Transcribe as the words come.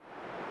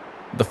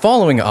The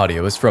following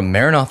audio is from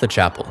Maranatha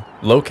Chapel,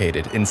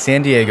 located in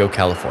San Diego,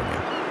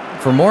 California.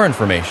 For more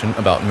information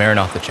about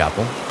Maranatha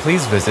Chapel,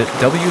 please visit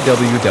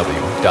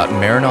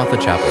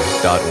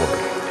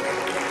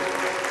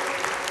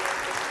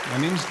www.maranathachapel.org. My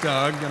name's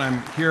Doug, and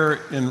I'm here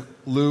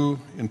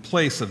in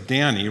place of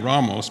Danny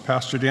Ramos,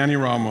 Pastor Danny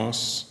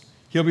Ramos.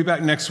 He'll be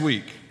back next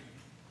week.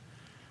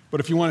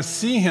 But if you want to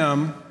see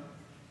him,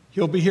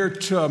 he'll be here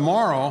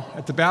tomorrow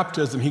at the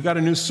baptism. He got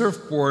a new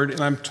surfboard,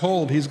 and I'm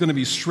told he's going to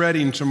be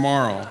shredding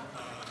tomorrow.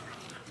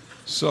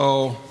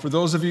 So for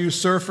those of you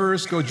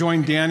surfers, go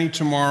join Danny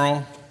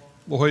tomorrow,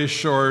 La Jolla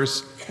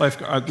Shores.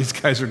 These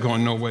guys are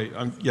going, no way.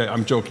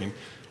 I'm joking.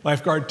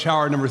 Lifeguard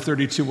Tower number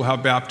 32 will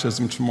have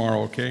baptism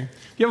tomorrow, okay?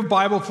 If you have a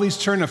Bible, please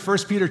turn to 1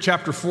 Peter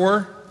chapter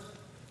 4.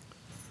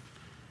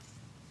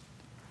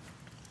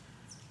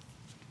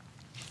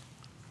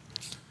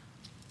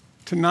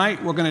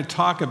 Tonight, we're going to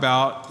talk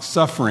about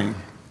suffering.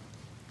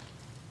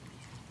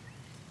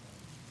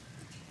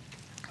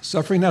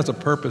 Suffering has a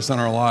purpose in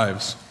our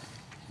lives,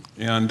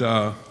 and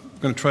I'm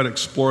going to try to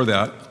explore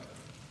that.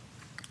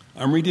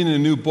 I'm reading a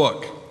new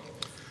book,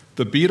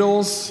 The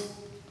Beatles,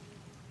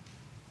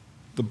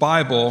 the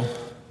Bible,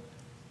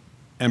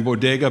 and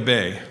Bodega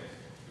Bay.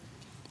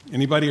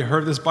 Anybody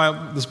heard this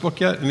book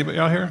yet? Anybody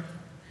out here?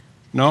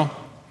 No?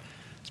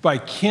 It's by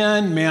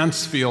Ken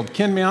Mansfield.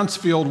 Ken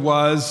Mansfield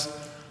was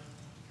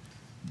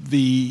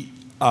the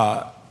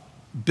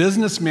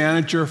business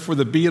manager for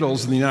the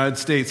Beatles in the United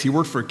States. He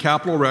worked for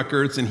Capitol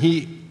Records, and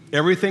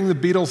everything the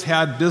Beatles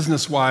had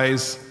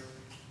business-wise,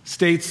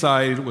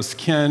 stateside, was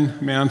Ken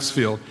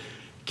Mansfield.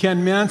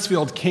 Ken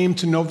Mansfield came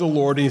to know the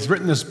Lord, and he's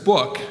written this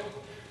book,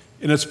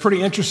 and it's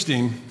pretty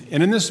interesting.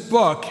 And in this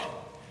book,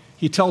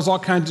 he tells all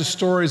kinds of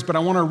stories, but I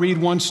want to read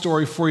one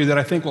story for you that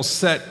I think will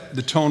set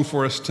the tone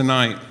for us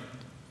tonight.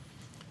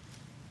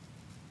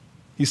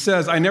 He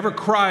says, "I never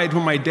cried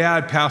when my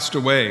dad passed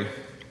away.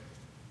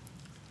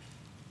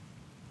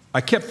 I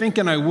kept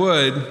thinking I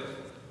would,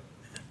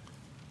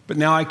 but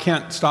now I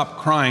can't stop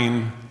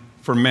crying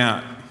for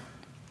Matt.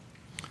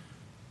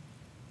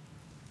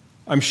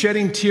 I'm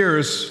shedding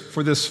tears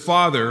for this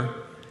father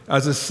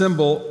as a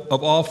symbol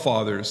of all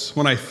fathers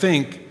when I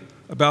think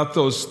about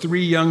those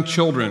 3 young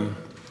children,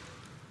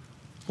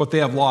 what they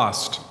have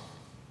lost.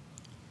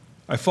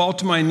 I fall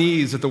to my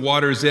knees at the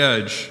water's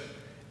edge,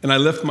 and I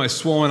lift my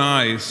swollen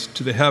eyes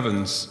to the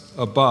heavens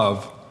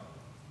above,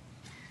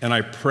 and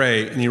I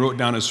pray." And he wrote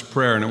down his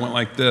prayer, and it went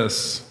like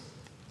this.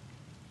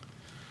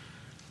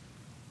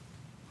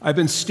 "I've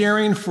been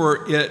staring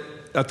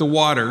at the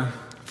water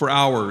for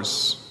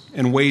hours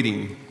and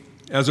waiting.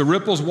 As the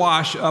ripples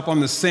wash up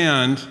on the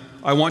sand,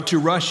 I want to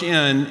rush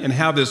in and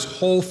have this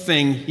whole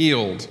thing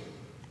healed,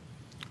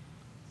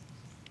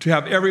 to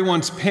have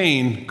everyone's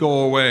pain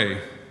go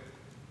away.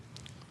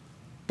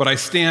 But I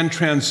stand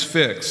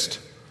transfixed,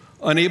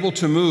 unable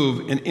to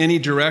move in any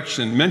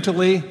direction,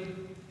 mentally,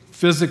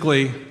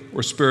 physically,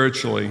 or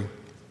spiritually.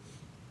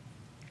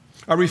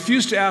 I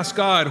refuse to ask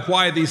God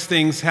why these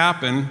things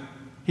happen.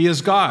 He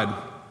is God.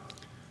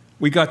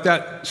 We got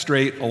that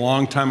straight a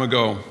long time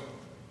ago.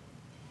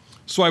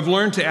 So I've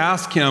learned to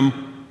ask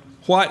him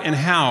what and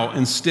how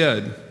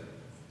instead.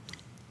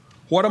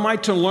 What am I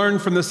to learn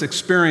from this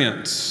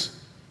experience?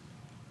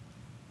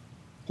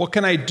 What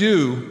can I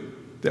do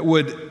that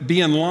would be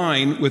in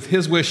line with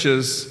his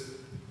wishes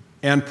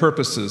and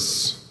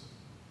purposes?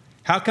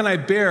 How can I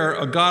bear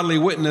a godly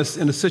witness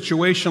in a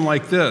situation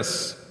like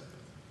this,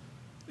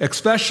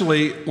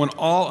 especially when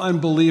all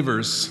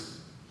unbelievers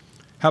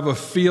have a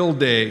field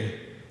day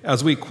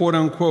as we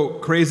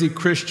quote-unquote crazy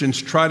Christians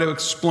try to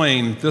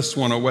explain this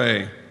one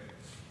away?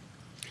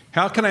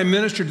 How can I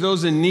minister to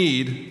those in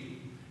need?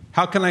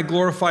 How can I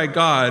glorify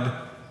God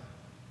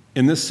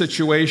in this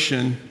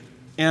situation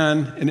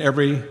and in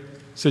every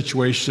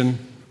situation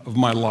of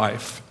my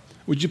life?"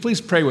 Would you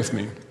please pray with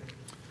me?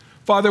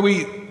 Father,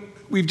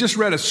 we've just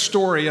read a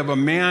story of a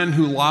man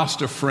who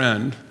lost a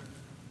friend,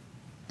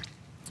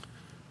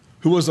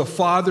 who was a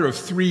father of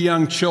 3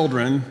 young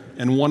children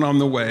and one on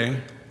the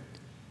way.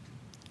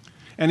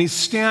 And he's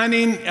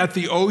standing at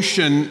the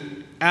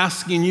ocean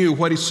asking you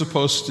what he's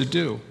supposed to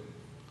do.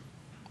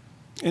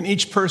 And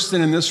each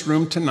person in this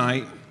room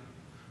tonight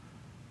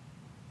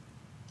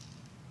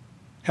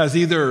has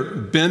either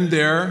been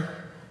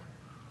there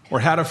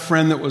or had a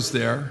friend that was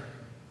there.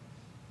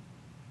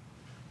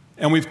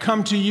 And we've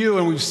come to you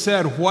and we've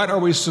said, what are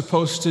we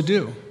supposed to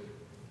do?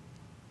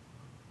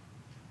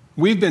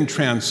 We've been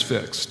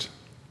transfixed.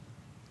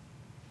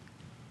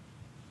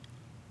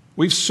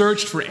 We've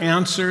searched for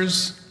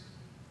answers.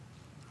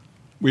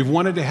 We've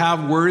wanted to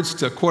have words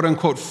to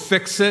quote-unquote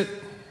fix it.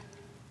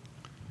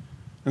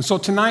 And so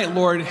tonight,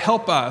 Lord,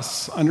 help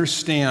us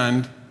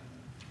understand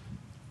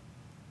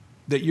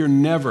that you're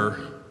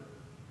never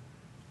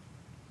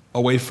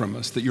away from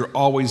us, that you're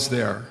always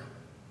there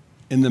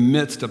in the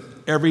midst of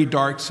every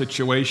dark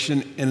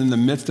situation and in the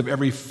midst of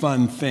every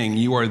fun thing.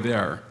 You are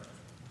there.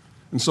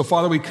 And so,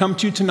 Father, we come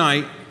to you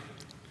tonight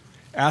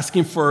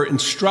asking for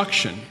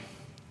instruction.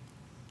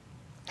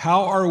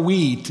 How are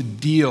we to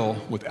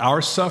deal with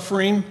our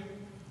suffering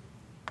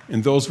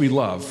and those we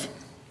love?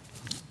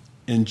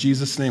 In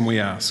Jesus' name we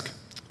ask.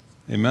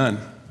 Amen.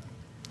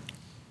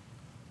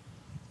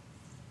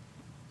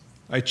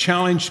 I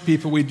challenge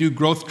people. We do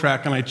growth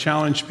track, and I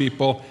challenge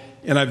people,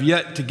 and I've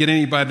yet to get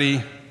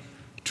anybody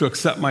to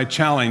accept my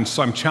challenge,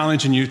 so I'm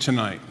challenging you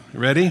tonight.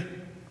 Ready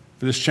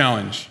for this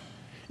challenge?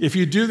 If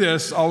you do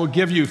this, I will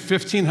give you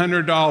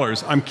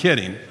 $1,500. I'm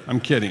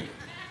kidding.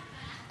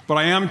 But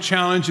I am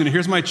challenging you.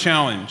 Here's my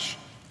challenge.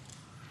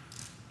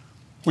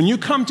 When you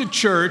come to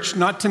church,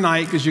 not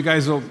tonight, because you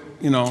guys will,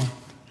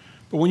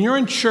 but when you're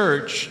in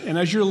church, and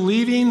as you're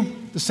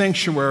leaving the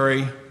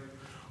sanctuary,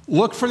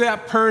 look for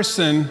that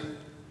person,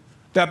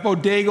 that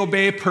Bodega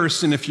Bay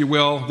person, if you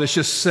will, that's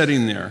just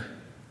sitting there.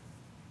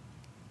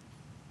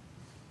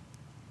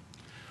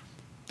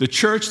 The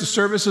church, the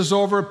service is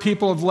over,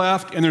 people have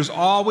left, and there's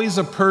always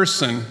a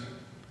person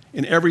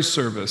in every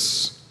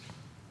service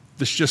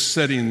that's just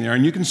sitting there,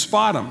 and you can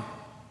spot them.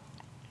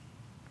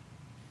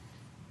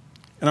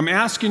 And I'm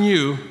asking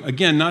you,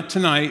 again, not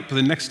tonight, but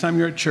the next time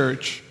you're at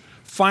church,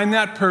 find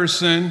that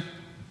person,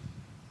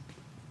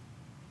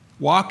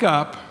 walk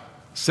up,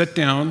 sit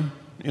down,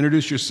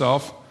 introduce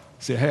yourself,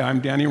 say, hey, I'm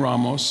Danny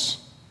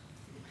Ramos.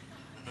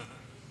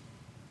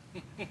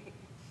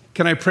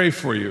 Can I pray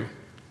for you?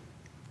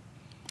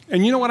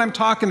 And you know what I'm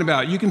talking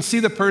about. You can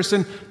see the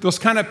person, those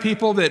kind of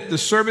people that the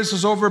service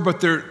is over, but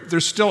they're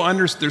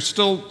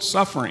still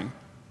suffering.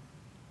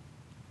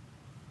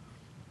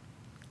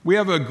 We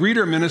have a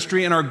greeter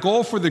ministry, and our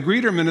goal for the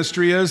greeter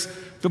ministry is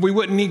that we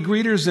wouldn't need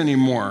greeters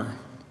anymore.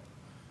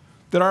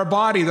 That our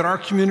body, that our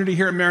community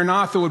here at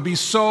Maranatha would be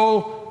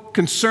so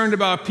concerned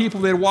about people,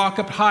 they'd walk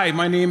up, hi,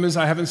 my name is,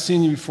 I haven't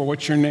seen you before,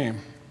 what's your name?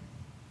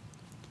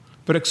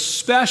 But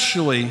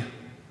especially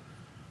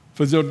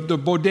for the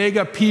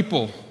bodega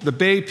people, the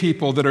bay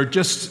people that are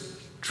just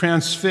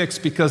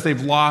transfixed because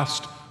they've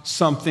lost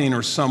something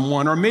or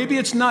someone, or maybe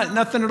it's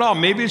nothing at all,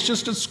 maybe it's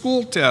just a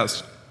school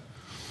test.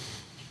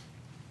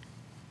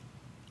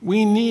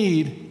 We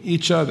need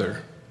each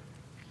other.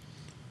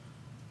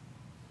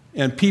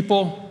 And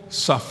people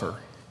suffer.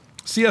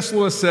 C.S.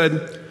 Lewis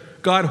said,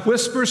 God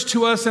whispers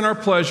to us in our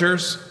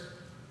pleasures,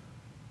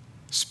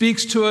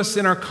 speaks to us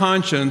in our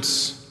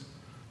conscience,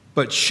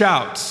 but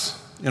shouts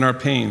in our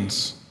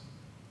pains.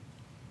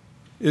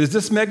 It is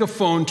this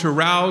megaphone to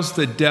rouse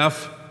the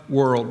deaf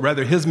world,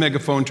 rather his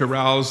megaphone to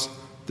rouse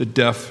the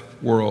deaf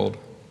world.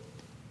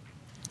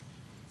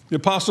 The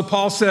Apostle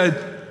Paul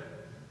said,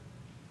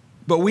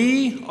 but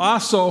we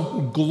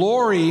also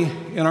glory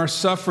in our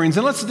sufferings.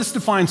 And let's just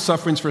define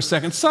sufferings for a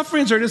second.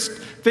 Sufferings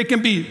they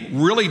can be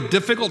really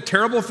difficult,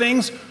 terrible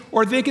things,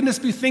 or they can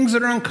just be things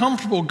that are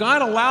uncomfortable.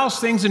 God allows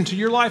things into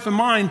your life and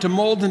mine to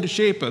mold and to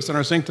shape us in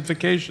our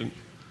sanctification.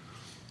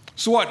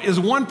 So what is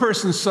one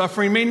person's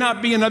suffering may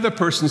not be another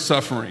person's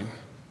suffering.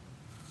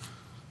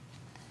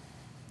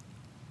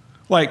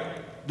 Like,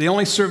 they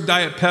only serve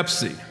Diet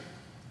Pepsi.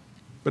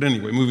 But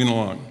anyway, moving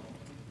along.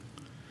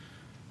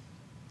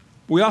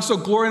 We also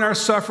glory in our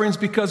sufferings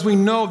because we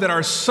know that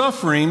our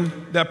suffering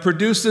that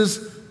produces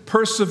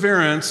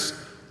perseverance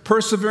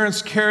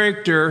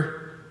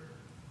character,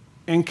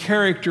 and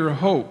character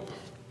hope.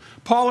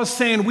 Paul is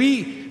saying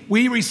we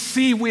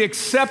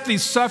accept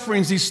these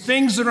sufferings, these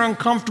things that are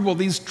uncomfortable,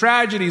 these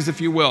tragedies, if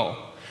you will.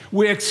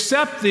 We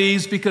accept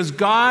these because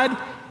God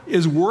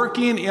is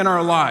working in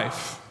our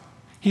life.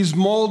 He's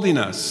molding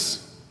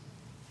us.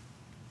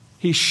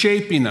 He's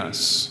shaping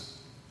us.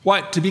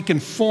 What? To be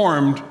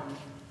conformed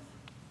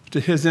to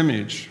his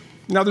image.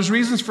 Now, there's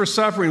reasons for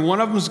suffering. One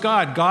of them is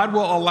God. God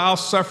will allow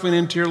suffering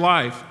into your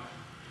life.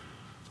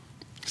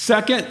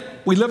 Second,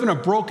 we live in a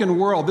broken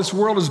world. This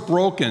world is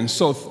broken.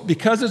 So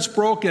because it's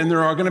broken,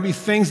 there are going to be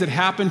things that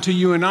happen to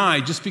you and I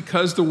just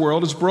because the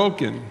world is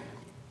broken.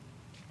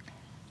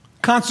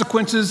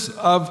 Consequences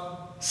of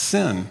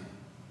sin.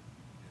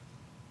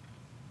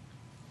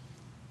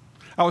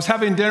 I was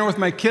having dinner with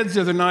my kids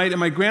the other night, and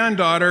my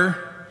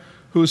granddaughter,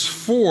 who's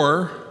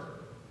 4,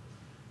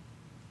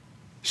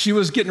 she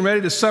was getting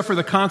ready to suffer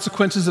the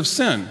consequences of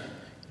sin.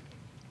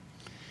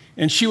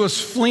 And she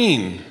was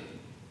fleeing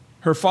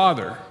her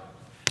father.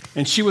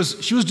 And she was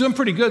doing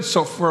pretty good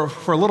so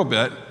for a little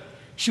bit.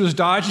 She was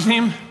dodging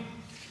him.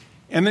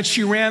 And then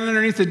she ran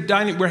underneath the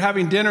dining, we're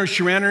having dinner,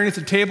 she ran underneath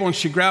the table and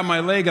she grabbed my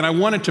leg, and I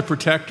wanted to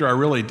protect her, I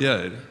really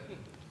did.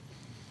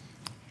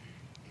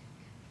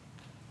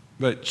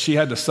 But she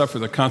had to suffer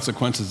the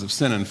consequences of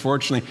sin,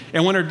 unfortunately.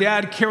 And when her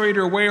dad carried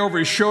her way over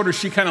his shoulder,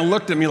 she kind of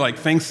looked at me like,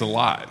 thanks a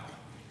lot.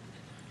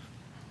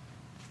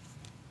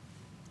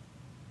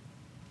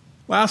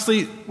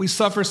 Lastly, we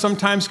suffer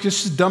sometimes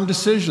because of dumb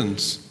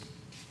decisions.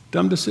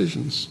 Dumb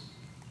decisions.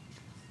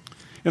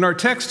 In our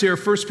text here,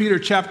 1 Peter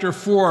chapter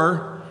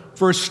 4,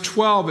 verse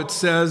 12, it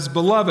says,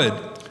 Beloved,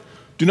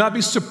 do not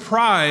be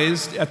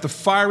surprised at the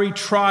fiery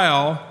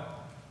trial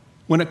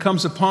when it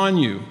comes upon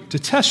you to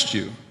test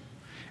you,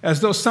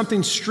 as though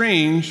something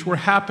strange were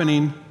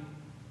happening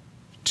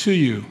to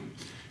you.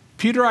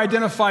 Peter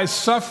identifies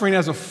suffering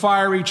as a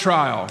fiery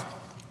trial.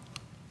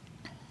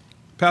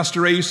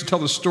 Pastor Ray used to tell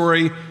the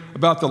story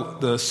about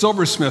the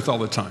silversmith all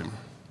the time.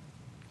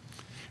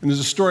 And there's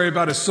a story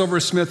about a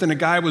silversmith, and a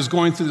guy was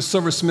going through the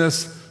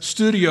silversmith's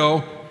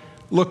studio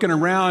looking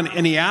around,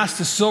 and he asked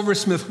the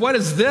silversmith, "What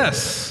is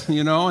this?"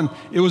 And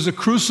it was a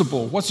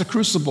crucible. What's a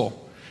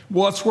crucible?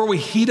 Well, it's where we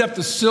heat up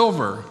the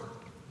silver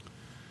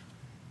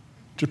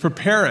to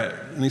prepare it.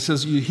 And he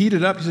says, "You heat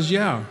it up?" He says,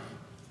 "Yeah." And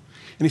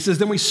he says,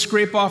 "Then we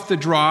scrape off the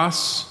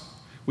dross,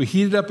 we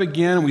heat it up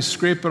again, and we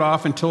scrape it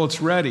off until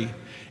it's ready."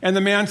 And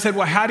the man said,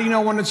 "Well, how do you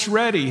know when it's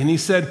ready?" And he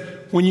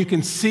said, "When you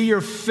can see your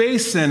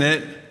face in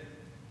it,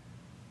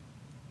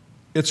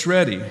 it's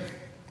ready."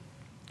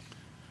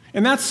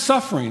 And that's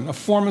suffering, a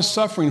form of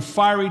suffering,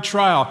 fiery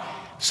trial.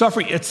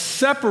 Suffering, it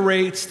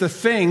separates the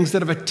things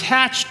that have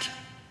attached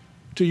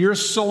to your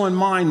soul and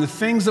mind, the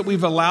things that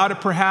we've allowed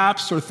it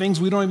perhaps, or things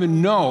we don't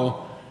even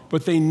know,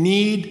 but they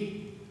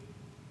need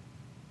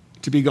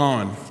to be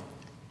gone.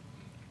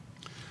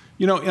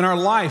 In our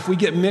life, we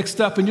get mixed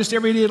up in just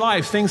everyday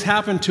life. Things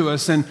happen to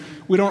us, and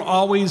we're not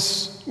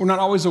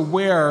always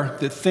aware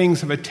that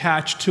things have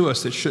attached to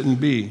us that shouldn't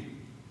be.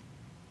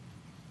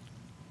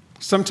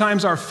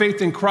 Sometimes our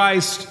faith in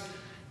Christ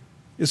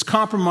is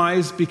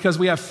compromised because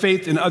we have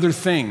faith in other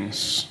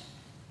things.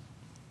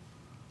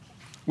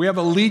 We have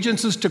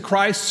allegiances to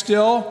Christ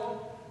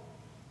still,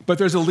 but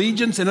there's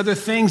allegiance in other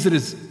things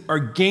that are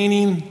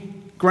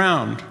gaining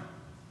ground.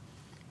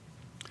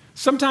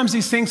 Sometimes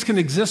these things can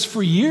exist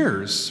for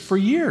years.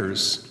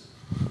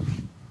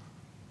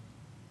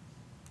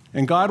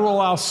 And God will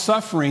allow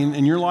suffering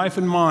in your life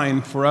and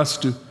mine for us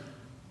to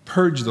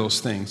purge those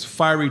things.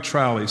 Fiery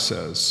trial, he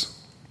says.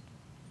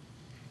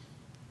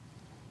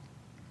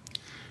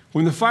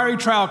 When the fiery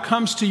trial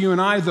comes to you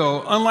and I,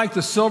 though, unlike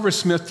the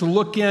silversmith to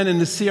look in and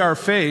to see our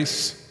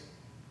face,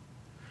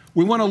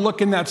 we want to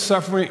look in that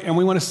suffering and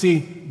we want to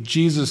see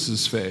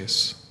Jesus'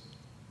 face.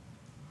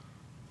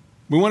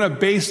 We want to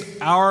base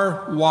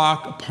our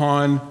walk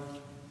upon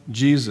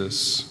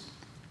Jesus.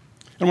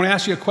 And I want to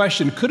ask you a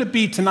question. Could it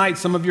be tonight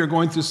some of you are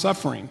going through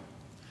suffering?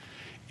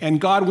 And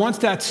God wants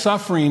that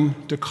suffering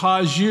to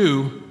cause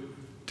you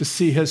to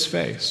see his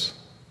face,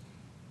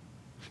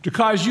 to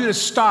cause you to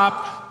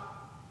stop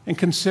and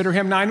consider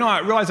him. Now, I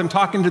realize I'm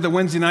talking to the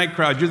Wednesday night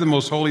crowd. You're the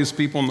most holiest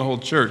people in the whole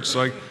church,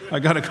 so I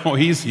got to go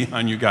easy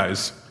on you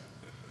guys.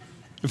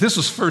 If this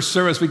was first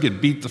service, we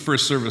could beat the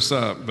first service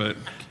up, but...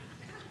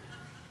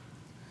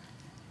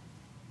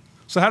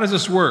 So how does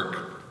this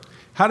work?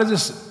 How does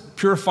this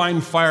purifying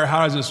fire,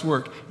 how does this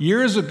work?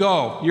 Years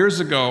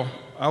ago,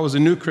 I was a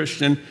new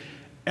Christian,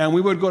 and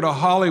we would go to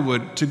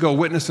Hollywood to go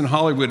witness in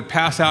Hollywood,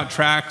 pass out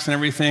tracts and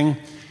everything.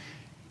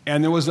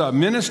 And there was a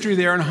ministry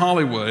there in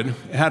Hollywood.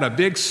 It had a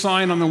big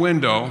sign on the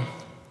window,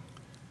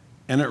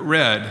 and it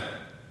read,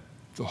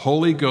 "The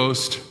Holy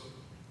Ghost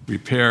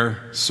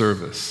Repair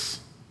Service."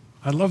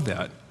 I love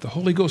that, the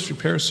Holy Ghost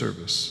Repair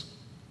Service.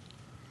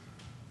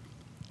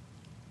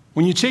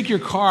 When you take your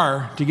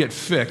car to get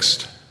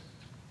fixed,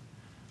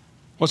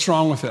 what's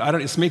wrong with it?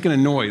 It's making a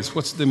noise.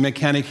 What's the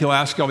mechanic? He'll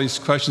ask you all these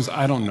questions.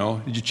 I don't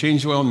know. Did you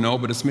change the oil? No,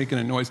 but it's making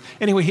a noise.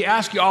 Anyway, he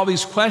asks you all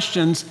these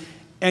questions,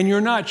 and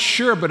you're not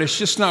sure, but it's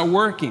just not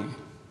working.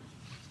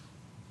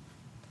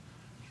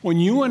 When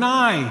you and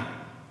I,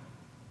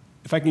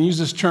 if I can use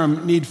this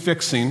term, need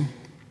fixing,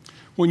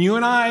 when you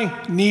and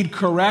I need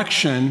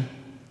correction,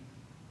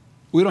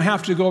 we don't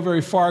have to go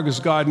very far because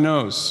God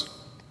knows.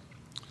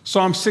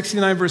 Psalm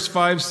 69 verse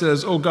 5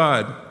 says, "Oh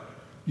God,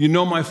 you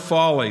know my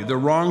folly. The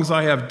wrongs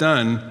I have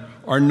done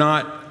are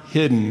not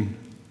hidden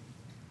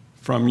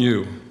from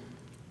you."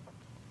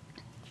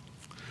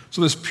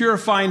 So this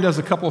purifying does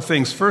a couple of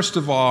things. First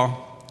of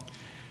all,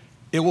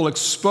 it will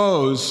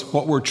expose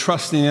what we're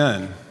trusting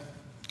in.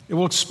 It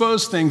will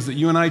expose things that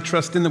you and I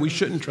trust in that we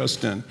shouldn't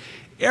trust in.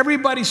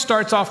 Everybody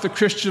starts off the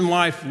Christian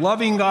life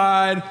loving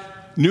God,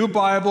 new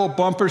Bible,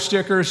 bumper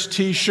stickers,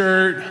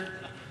 t-shirt,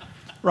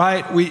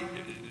 right?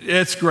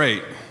 It's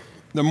great.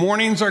 The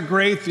mornings are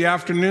great. The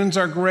afternoons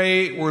are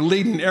great. We're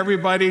leading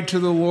everybody to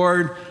the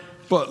Lord.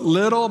 But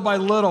little by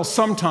little,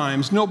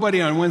 sometimes,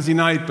 nobody on Wednesday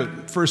night,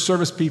 but first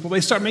service people,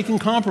 they start making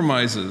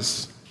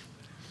compromises.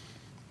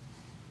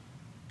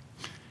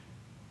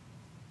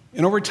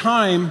 And over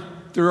time,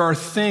 there are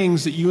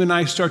things that you and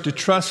I start to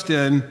trust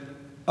in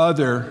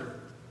other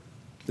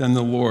than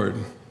the Lord.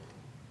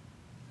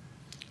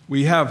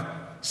 We have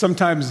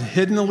sometimes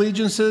hidden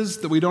allegiances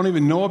that we don't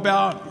even know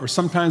about, or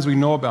sometimes we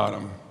know about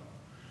them.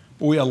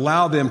 But we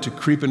allow them to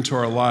creep into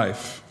our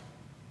life.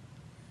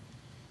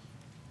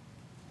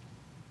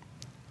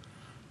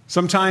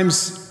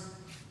 Sometimes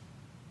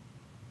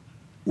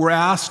we're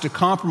asked to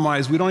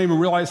compromise. We don't even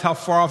realize how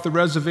far off the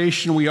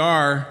reservation we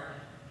are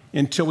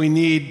until we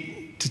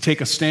need to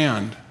take a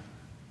stand.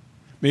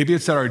 Maybe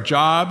it's at our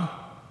job.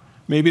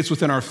 Maybe it's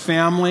within our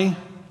family.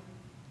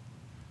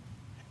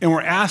 And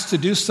we're asked to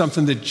do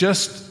something that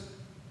just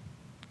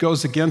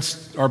goes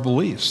against our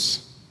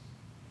beliefs.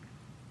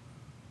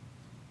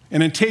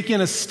 And in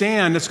taking a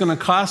stand, it's going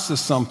to cost us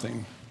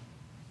something.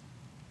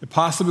 It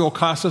possibly will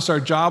cost us our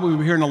job. We've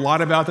been hearing a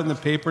lot about that in the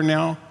paper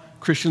now.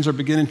 Christians are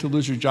beginning to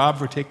lose their job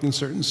for taking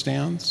certain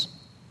stands.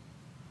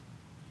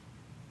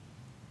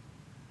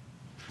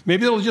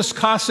 Maybe it'll just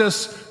cost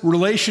us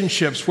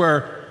relationships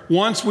where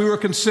once we were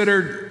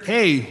considered,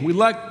 hey, we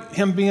like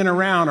him being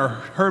around or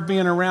her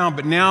being around,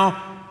 but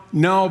now,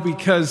 no,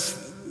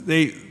 because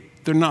they're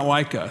not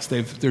like us.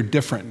 They're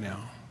different now.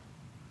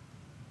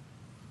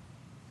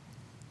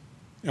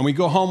 And we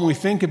go home and we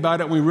think about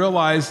it and we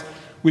realize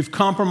we've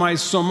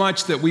compromised so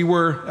much that we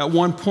were, at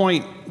one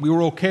point, we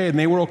were okay and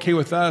they were okay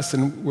with us,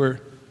 and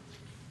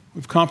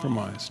we've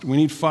compromised. We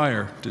need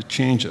fire to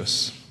change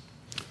us.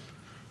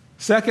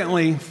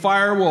 Secondly,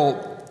 fire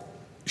will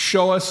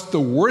show us the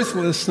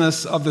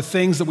worthlessness of the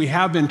things that we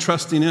have been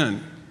trusting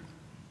in.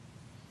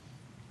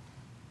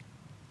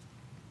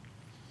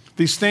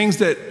 These things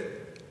that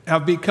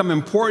have become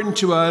important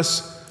to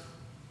us,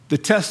 the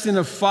testing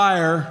of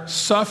fire,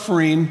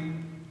 suffering,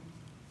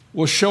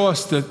 will show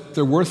us that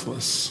they're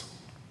worthless.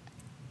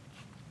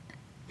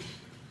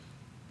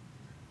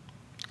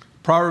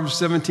 Proverbs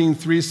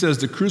 17:3 says,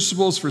 the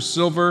crucibles for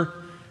silver,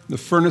 the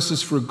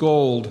furnaces for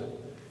gold,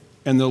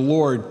 and the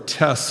Lord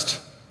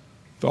tests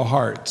the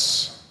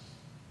hearts.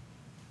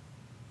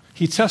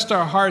 He tests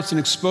our hearts and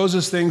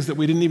exposes things that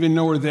we didn't even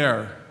know were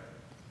there.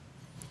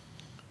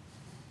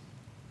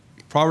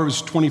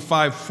 Proverbs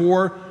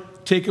 25:4,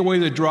 take away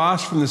the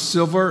dross from the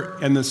silver,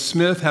 and the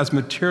smith has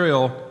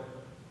material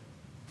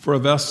for a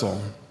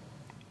vessel.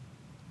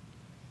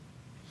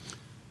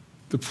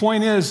 The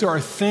point is, there are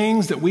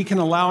things that we can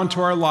allow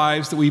into our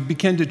lives that we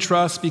begin to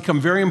trust become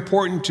very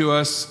important to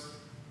us,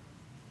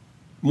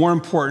 more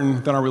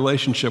important than our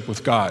relationship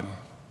with God.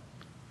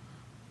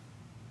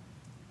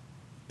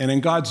 And in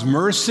God's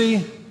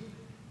mercy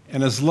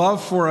and his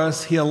love for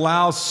us, he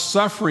allows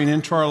suffering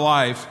into our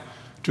life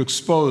to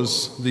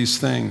expose these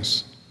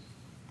things.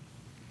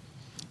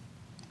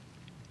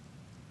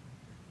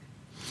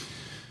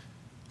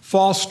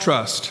 False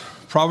trust.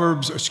 Psalm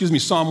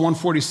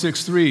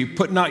 146:3.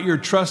 Put not your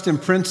trust in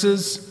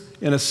princes,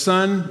 in a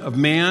son of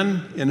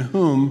man in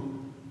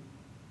whom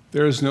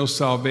there is no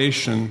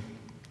salvation.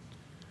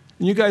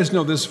 And you guys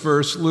know this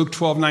verse, Luke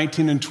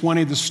 12:19 and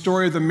 20, the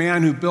story of the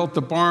man who built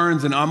the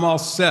barns and I'm all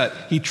set.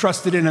 He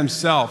trusted in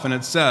himself, and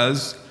it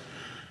says,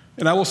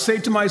 and I will say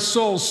to my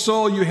soul,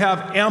 soul, you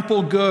have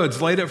ample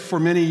goods laid up for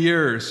many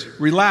years.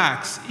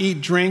 Relax,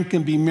 eat, drink,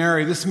 and be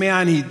merry. This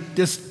man,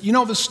 you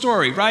know the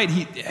story, right?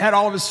 He had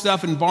all of his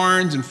stuff in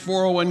barns and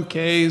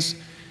 401ks.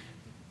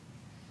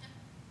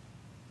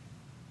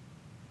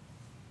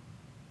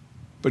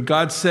 But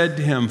God said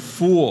to him,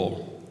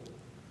 fool,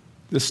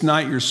 this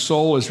night your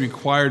soul is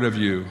required of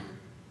you,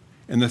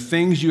 and the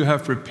things you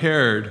have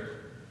prepared,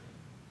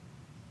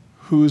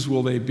 whose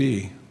will they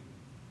be?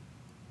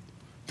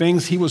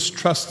 Things he was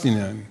trusting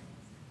in.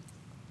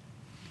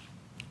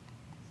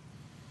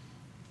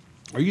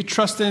 Are you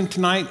trusting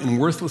tonight in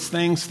worthless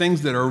things,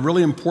 things that are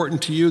really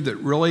important to you, that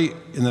really,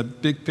 in the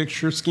big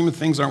picture scheme of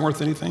things, aren't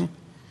worth anything?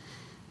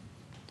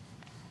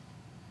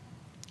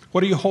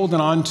 What are you holding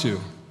on to?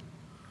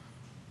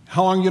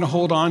 How long are you going to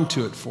hold on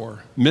to it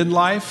for?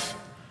 Midlife?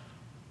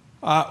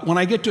 When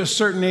I get to a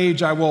certain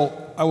age, I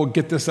will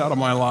get this out of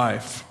my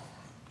life.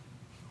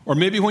 Or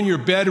maybe when you're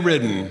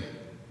bedridden.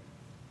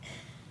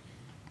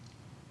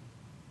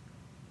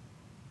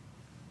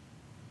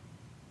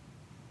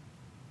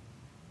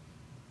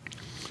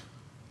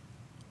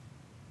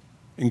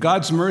 In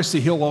God's mercy,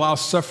 he'll allow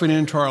suffering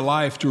into our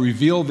life to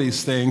reveal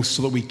these things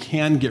so that we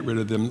can get rid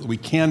of them, that we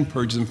can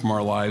purge them from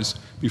our lives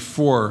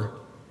before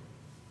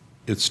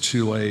it's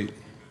too late.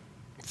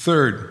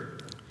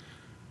 Third,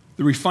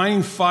 the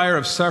refining fire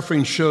of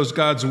suffering shows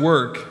God's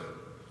work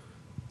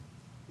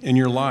in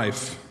your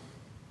life.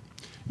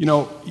 You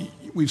know,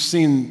 we've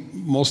seen,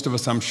 most of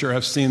us, I'm sure,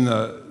 have seen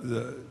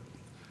the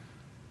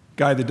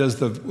guy that does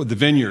the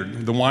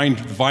vineyard, the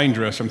vine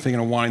dresser. I'm thinking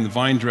of wine, the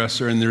vine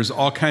dresser, and there's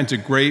all kinds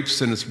of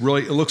grapes, and it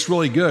looks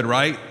really good,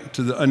 right,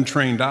 to the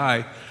untrained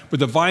eye. But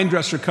the vine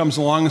dresser comes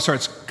along and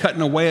starts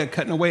cutting away,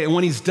 and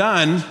when he's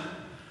done,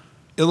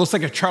 it looks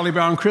like a Charlie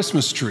Brown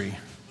Christmas tree.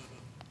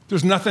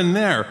 There's nothing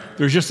there.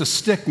 There's just a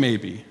stick,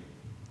 maybe.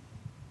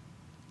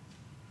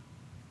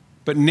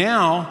 But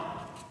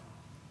now,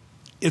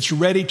 it's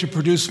ready to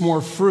produce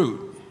more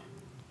fruit.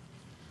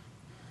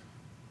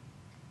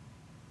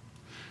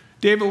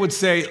 David would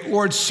say,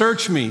 Lord,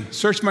 search me,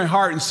 search my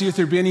heart and see if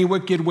there be any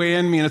wicked way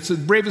in me. And it's the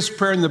bravest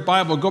prayer in the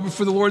Bible. Go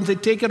before the Lord and say,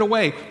 take it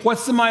away.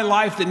 What's in my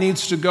life that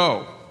needs to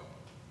go?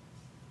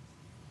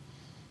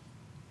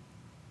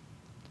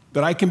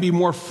 That I can be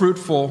more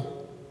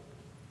fruitful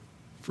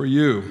for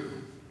you.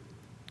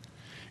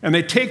 And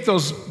they take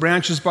those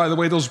branches, by the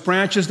way, those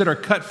branches that are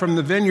cut from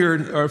the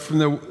vineyard or from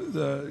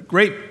the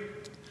grape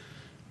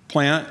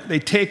plant, they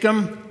take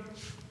them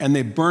and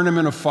they burn them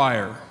in a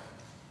fire.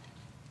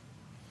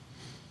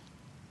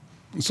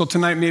 And so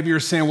tonight maybe you're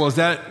saying, well, is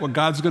that what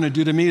God's going to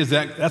do to me?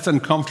 That's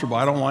uncomfortable.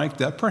 I don't like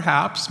that.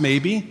 Perhaps,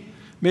 maybe.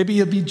 Maybe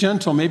he'll be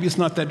gentle. Maybe it's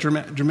not that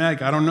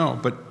dramatic. I don't know.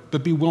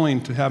 But be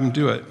willing to have him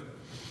do it.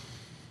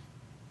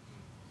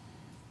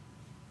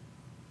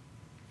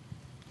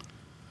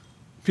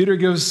 Peter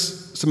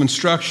gives some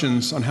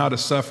instructions on how to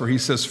suffer. He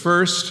says,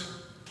 first,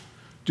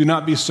 do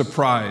not be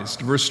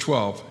surprised. Verse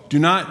 12, do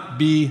not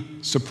be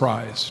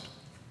surprised.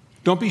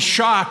 Don't be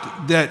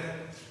shocked that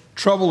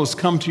Trouble has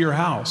come to your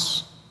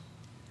house.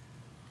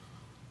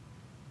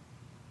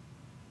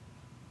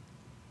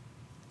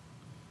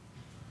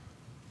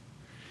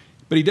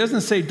 But he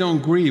doesn't say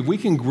don't grieve. We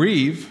can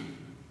grieve,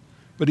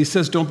 but he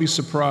says don't be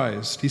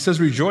surprised. He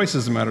says rejoice,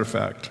 as a matter of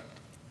fact.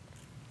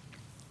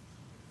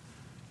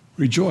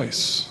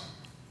 Rejoice.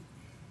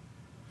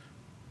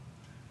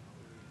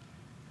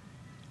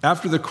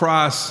 After the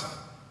cross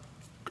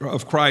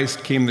of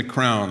Christ came the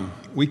crown.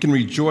 We can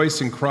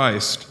rejoice in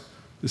Christ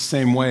the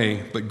same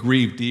way, but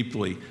grieve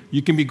deeply.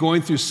 You can be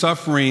going through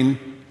suffering.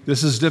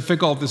 This is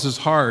difficult, this is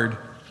hard,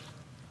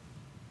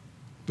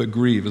 but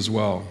grieve as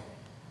well.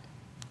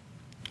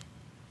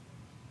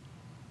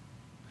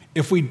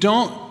 If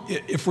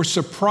we're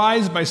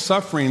surprised by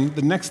suffering,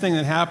 the next thing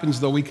that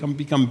happens, though, we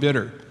become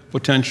bitter,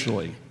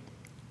 potentially.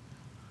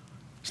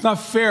 It's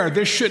not fair.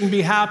 This shouldn't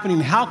be happening.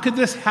 How could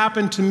this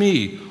happen to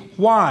me?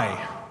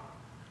 Why?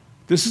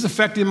 This is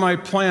affecting my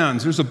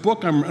plans. There's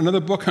another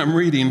book I'm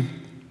reading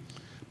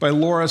by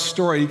Laura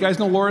Story. You guys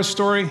know Laura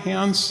Story?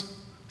 Hands?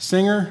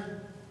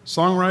 Singer?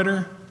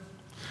 Songwriter?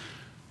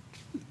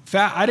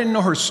 I didn't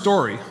know her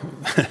story.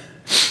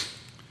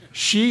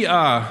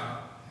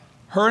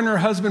 Her and her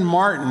husband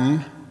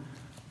Martin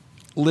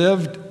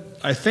lived,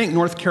 I think,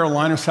 North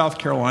Carolina, South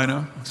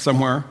Carolina,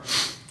 somewhere.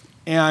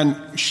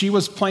 And she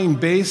was playing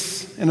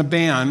bass in a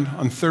band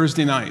on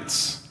Thursday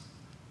nights.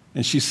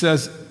 And she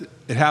says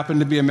it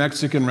happened to be a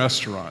Mexican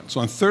restaurant.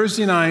 So on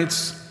Thursday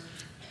nights,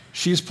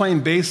 she's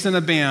playing bass in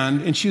a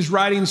band, and she's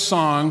writing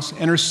songs.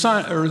 And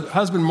her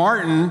husband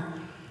Martin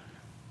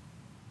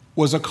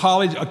was a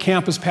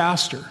campus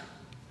pastor.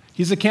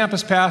 He's a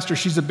campus pastor.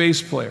 She's a bass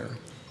player.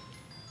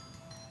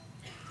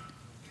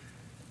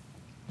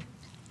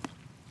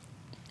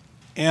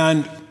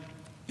 And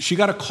she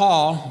got a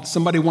call.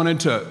 Somebody wanted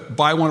to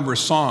buy one of her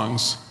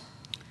songs.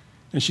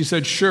 And she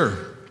said, sure.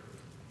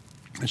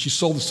 And she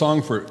sold the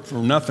song for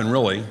nothing,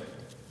 really.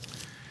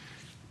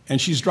 And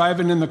she's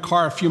driving in the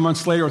car a few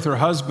months later with her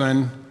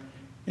husband,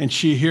 and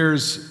she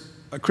hears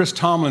Chris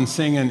Tomlin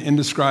singing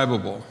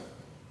Indescribable,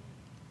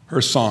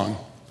 her song.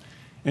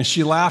 And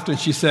she laughed and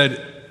she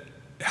said,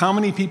 how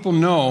many people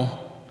know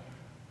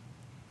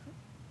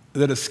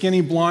that a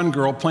skinny blonde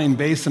girl playing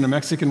bass in a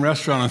Mexican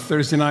restaurant on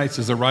Thursday nights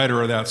is the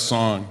writer of that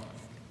song?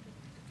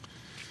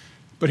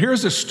 But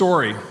here's the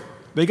story.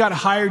 They got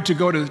hired to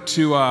go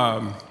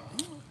to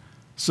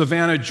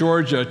Savannah,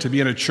 Georgia, to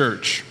be in a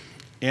church.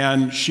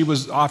 And she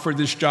was offered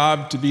this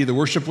job to be the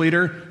worship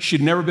leader.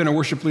 She'd never been a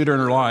worship leader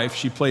in her life.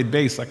 She played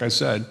bass, like I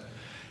said.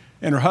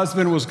 And her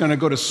husband was going to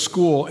go to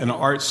school, in an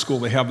art school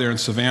they have there in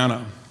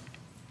Savannah.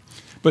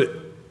 But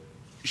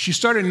she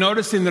started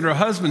noticing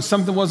that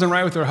something wasn't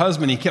right with her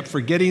husband. He kept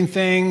forgetting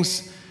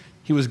things.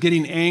 He was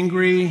getting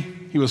angry.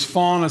 He was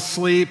falling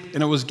asleep,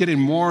 and it was getting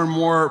more and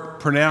more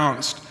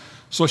pronounced.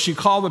 So she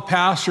called the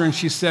pastor and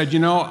she said,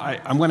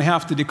 I'm going to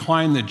have to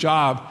decline the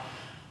job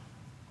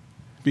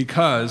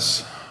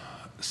because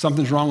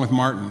something's wrong with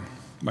Martin,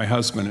 my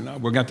husband, and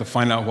we're going to have to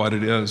find out what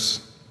it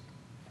is.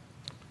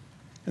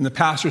 And the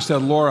pastor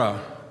said,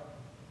 Laura,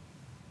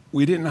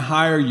 we didn't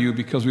hire you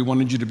because we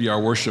wanted you to be our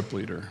worship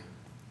leader.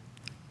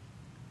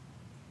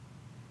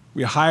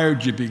 We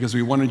hired you because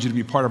we wanted you to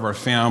be part of our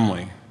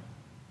family.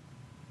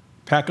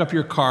 Pack up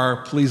your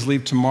car, please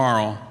leave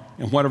tomorrow,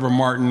 and whatever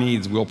Martin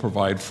needs, we'll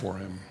provide for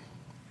him.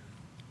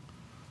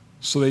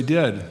 So they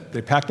did.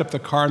 They packed up the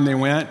car and they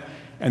went,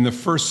 and the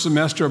first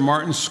semester of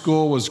Martin's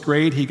school was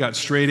great. He got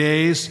straight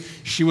A's.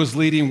 She was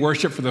leading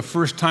worship for the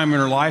first time in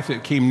her life.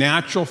 It came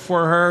natural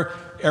for her.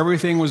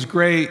 Everything was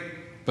great.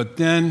 But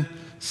then,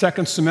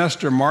 second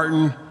semester,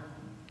 Martin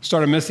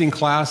started missing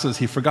classes.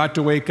 He forgot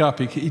to wake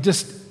up.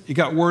 It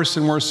got worse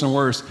and worse and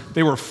worse.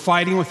 They were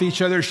fighting with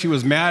each other. She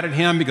was mad at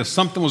him because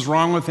something was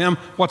wrong with him.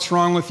 What's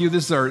wrong with you?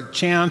 This is our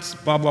chance,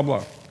 blah, blah,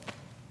 blah.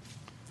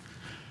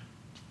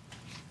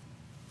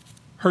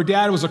 Her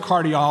dad was a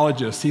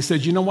cardiologist. He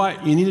said, you know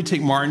what? You need to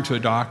take Martin to a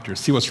doctor,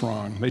 see what's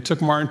wrong. They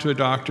took Martin to a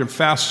doctor.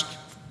 Fast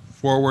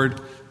forward,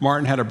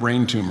 Martin had a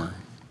brain tumor.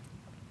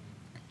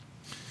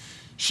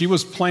 She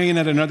was playing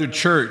at another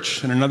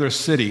church in another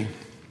city,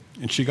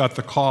 and she got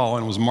the call,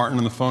 and it was Martin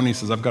on the phone. He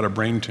says, I've got a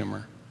brain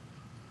tumor.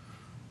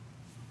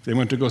 They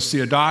went to go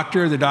see a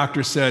doctor. The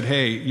doctor said,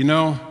 hey,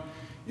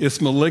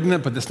 it's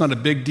malignant, but that's not a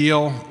big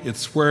deal.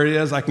 It's where it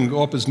is. I can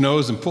go up his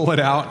nose and pull it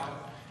out.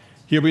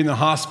 He'll be in the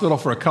hospital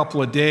for a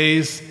couple of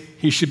days.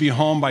 He should be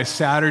home by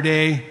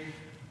Saturday,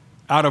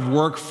 out of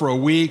work for a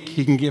week.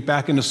 He can get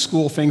back into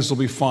school. Things will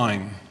be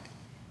fine.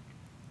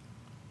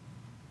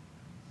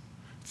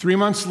 3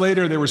 months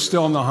later, they were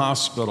still in the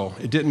hospital.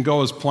 It didn't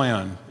go as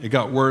planned. It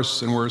got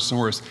worse and worse and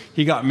worse.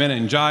 He got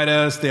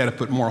meningitis. They had to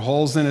put more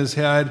holes in his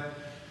head.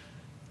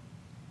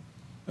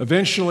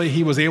 Eventually,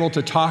 he was able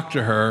to talk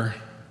to her,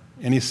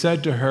 and he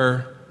said to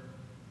her,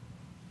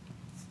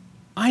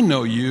 I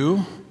know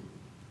you.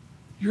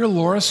 You're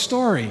Laura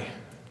Story.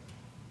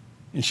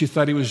 And she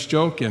thought he was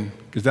joking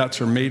because that's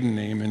her maiden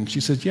name. And she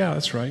said, yeah,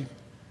 that's right.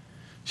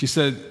 She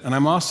said, and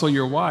I'm also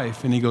your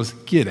wife. And he goes,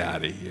 get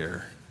out of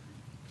here.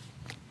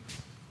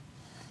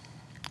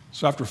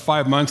 So after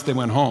 5 months, they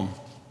went home.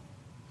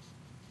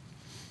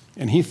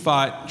 and he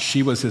thought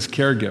she was his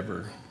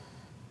caregiver.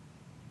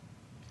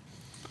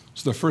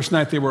 So the first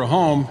night they were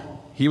home,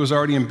 he was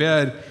already in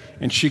bed,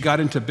 and she got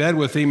into bed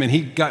with him, and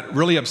he got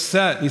really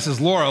upset. He says,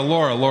 Laura,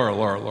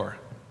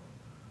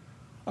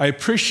 I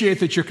appreciate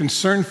that you're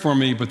concerned for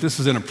me, but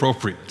this is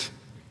inappropriate.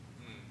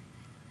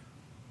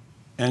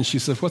 And she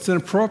says, what's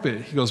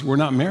inappropriate? He goes, we're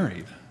not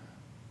married.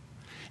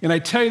 And I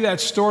tell you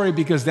that story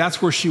because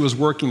that's where she was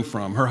working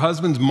from. Her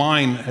husband's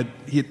mind,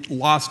 he had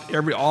lost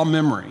all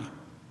memory.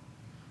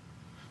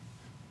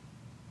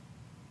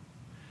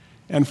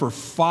 And for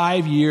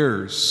 5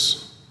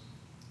 years,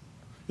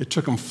 it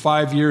took him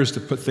 5 years to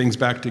put things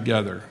back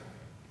together.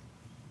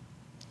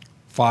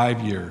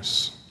 5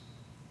 years.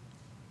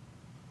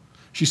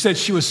 She said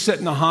she was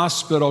sitting in the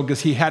hospital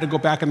because he had to go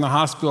back in the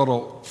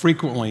hospital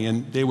frequently,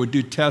 and they would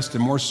do tests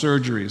and more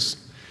surgeries.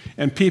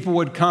 And people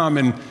would come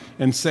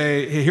and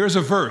say, hey, here's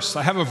a verse.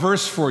 I have a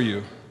verse for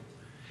you.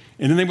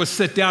 And then they would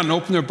sit down and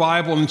open their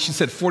Bible, and she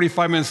said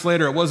 45 minutes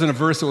later, it wasn't a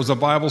verse, it was a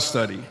Bible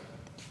study.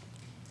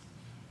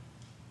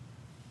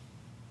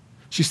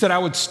 She said, I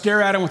would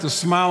stare at him with a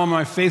smile on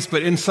my face,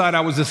 but inside I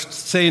was just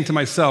saying to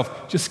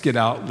myself, just get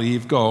out,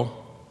 leave, go.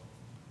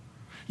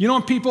 You know,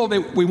 when people,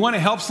 we want to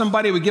help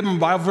somebody, we give them a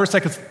Bible verse,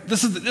 like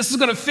this is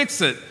going to fix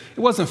it. It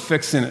wasn't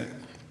fixing it.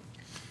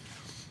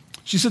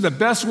 She said the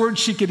best word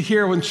she could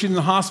hear when she's in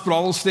the hospital,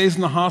 all those days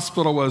in the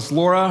hospital, was,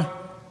 Laura,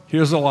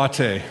 here's a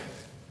latte.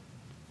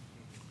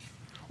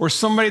 Or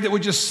somebody that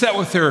would just sit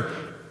with her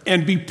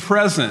and be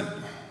present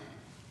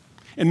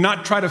and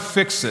not try to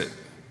fix it.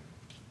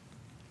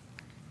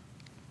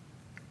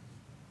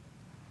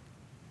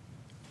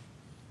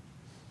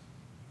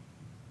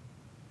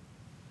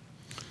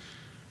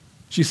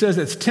 She says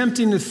it's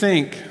tempting to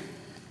think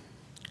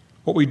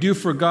what we do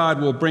for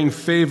God will bring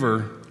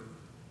favor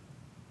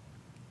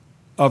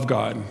of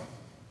God.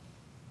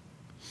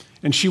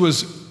 And she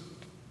was,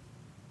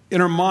 in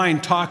her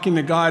mind, talking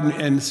to God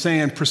and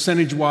saying,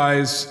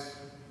 percentage-wise,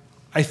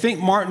 I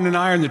think Martin and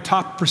I are in the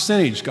top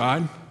percentage,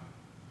 God.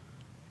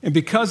 And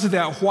because of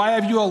that, why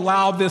have you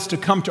allowed this to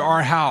come to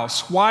our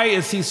house? Why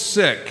is he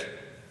sick?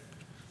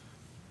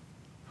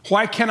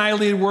 Why can't I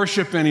lead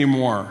worship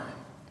anymore?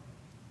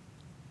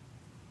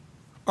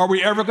 Are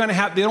we ever going to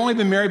have, they'd only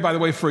been married, by the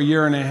way, for a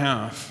year and a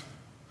half.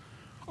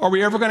 Are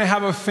we ever going to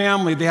have a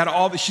family? They had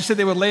she said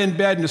they would lay in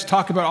bed and just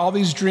talk about all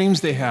these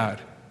dreams they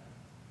had.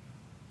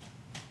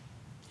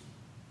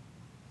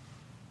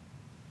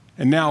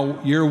 And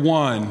now, year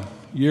 1,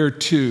 year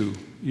 2,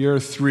 year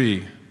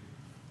 3.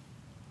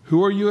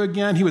 Who are you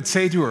again? He would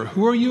say to her,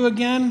 who are you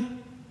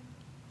again?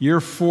 Year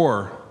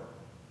 4.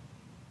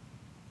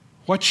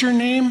 What's your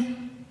name?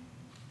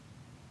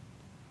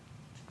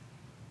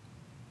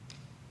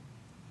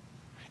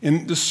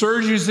 In the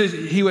surgeries that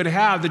he would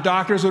have, the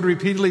doctors would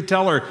repeatedly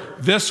tell her,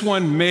 this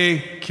one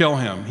may kill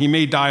him. He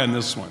may die on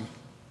this one.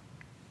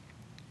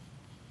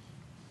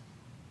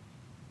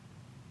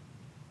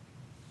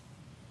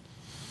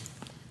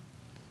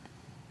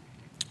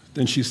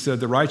 Then she said,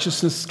 the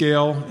righteousness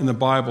scale in the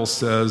Bible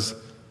says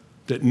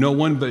that no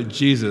one but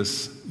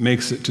Jesus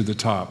makes it to the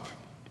top.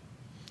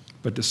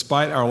 But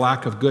despite our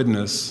lack of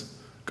goodness,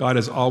 God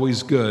is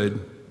always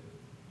good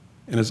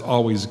and is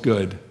always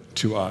good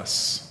to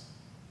us.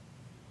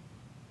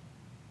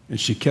 And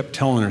she kept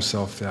telling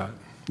herself that.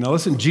 Now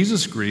listen,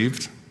 Jesus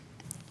grieved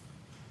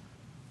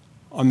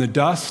on the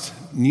dust,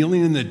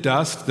 kneeling in the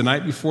dust the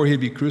night before he'd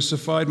be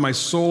crucified. My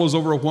soul is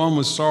overwhelmed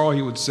with sorrow,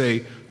 he would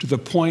say, to the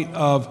point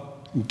of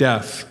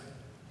death.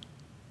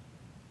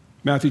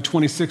 Matthew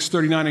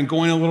 26:39, and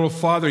going a little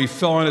farther, he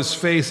fell on his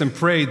face and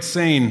prayed,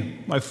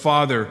 saying, my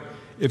Father,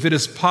 if it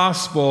is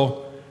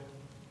possible,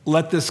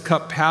 let this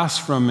cup pass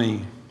from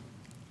me.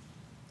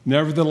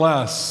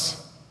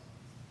 Nevertheless,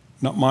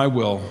 not my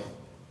will,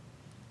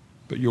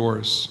 but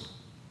yours.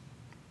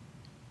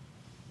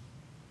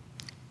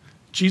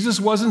 Jesus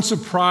wasn't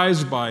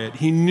surprised by it.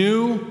 He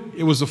knew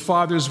it was the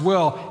Father's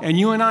will. And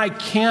you and I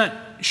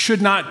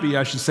should not be,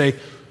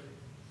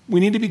 we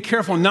need to be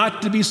careful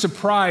not to be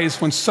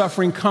surprised when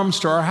suffering comes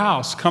to our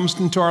house, comes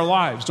into our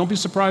lives. Don't be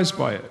surprised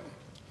by it.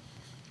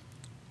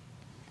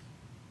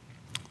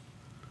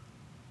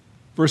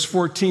 Verse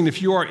 14,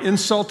 if you are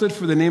insulted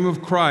for the name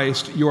of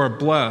Christ, you are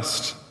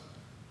blessed,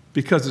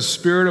 because the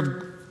Spirit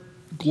of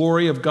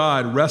glory of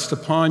God rest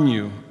upon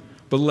you.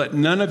 But let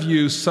none of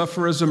you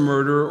suffer as a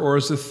murderer or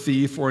as a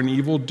thief or an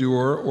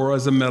evildoer or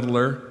as a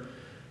meddler.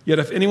 Yet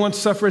if anyone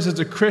suffers as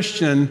a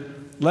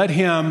Christian, let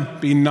him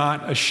be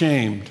not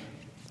ashamed.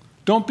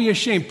 Don't be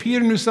ashamed.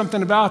 Peter knew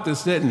something about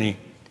this, didn't he?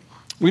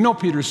 We know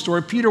Peter's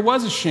story. Peter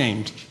was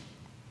ashamed.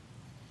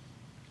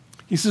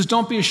 He says,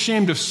 don't be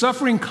ashamed. If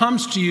suffering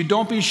comes to you,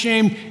 don't be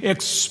ashamed,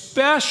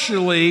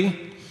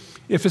 especially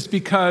if it's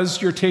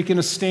because you're taking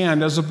a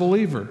stand as a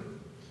believer.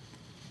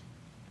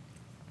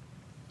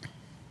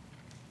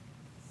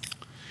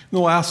 The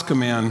last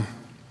command,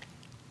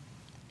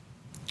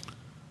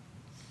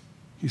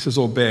 he says,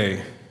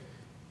 obey.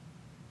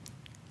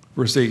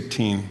 Verse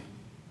 18,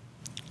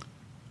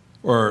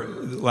 or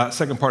the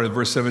second part of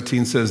verse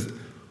 17 says,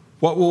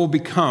 what will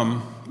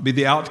become be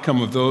the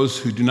outcome of those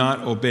who do not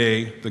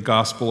obey the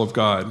gospel of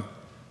God.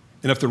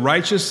 And if the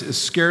righteous is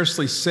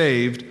scarcely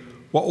saved,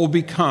 what will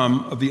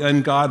become of the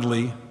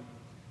ungodly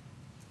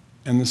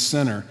and the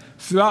sinner?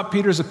 Throughout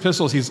Peter's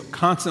epistles, he's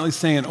constantly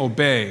saying,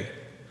 obey,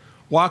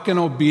 walk in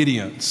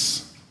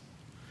obedience.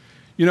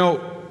 You know,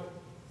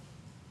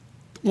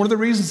 one of the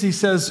reasons he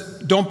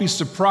says, don't be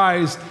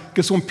surprised,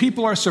 because when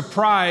people are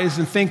surprised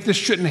and think this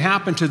shouldn't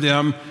happen to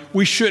them,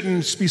 we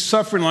shouldn't be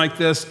suffering like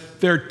this,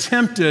 they're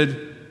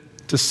tempted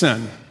to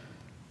sin.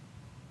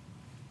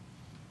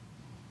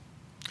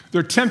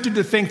 They're tempted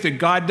to think that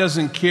God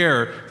doesn't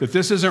care, that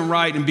this isn't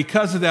right, and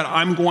because of that,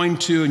 I'm going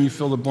to, and you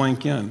fill the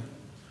blank in.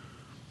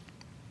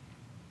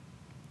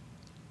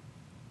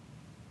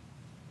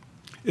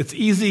 It's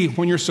easy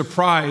when you're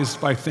surprised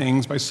by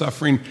things, by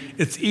suffering,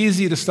 it's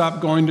easy to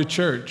stop going to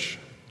church.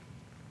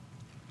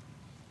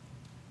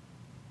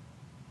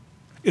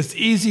 It's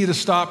easy to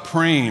stop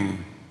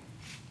praying.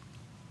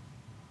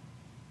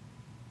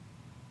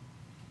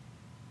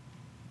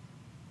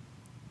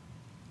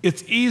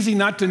 It's easy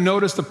not to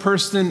notice the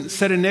person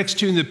sitting next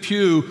to you in the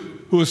pew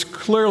who is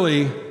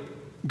clearly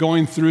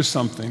going through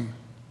something.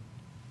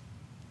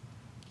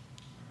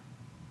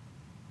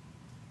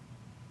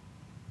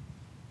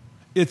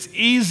 It's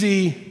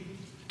easy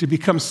to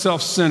become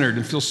self-centered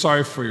and feel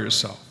sorry for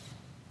yourself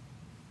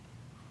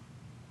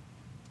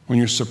when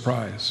you're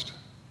surprised.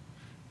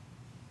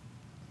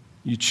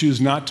 You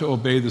choose not to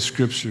obey the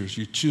scriptures.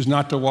 You choose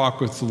not to walk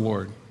with the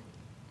Lord.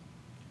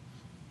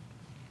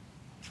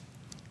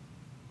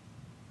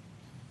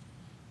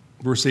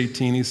 Verse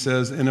 18, he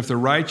says, and if the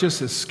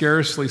righteous is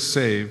scarcely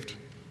saved,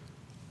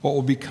 what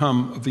will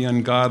become of the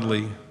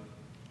ungodly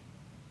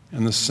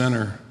and the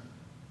sinner?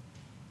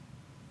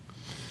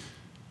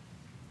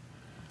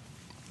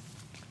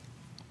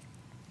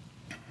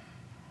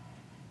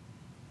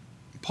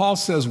 Paul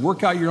says,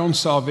 work out your own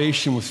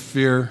salvation with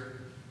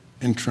fear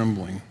and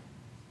trembling.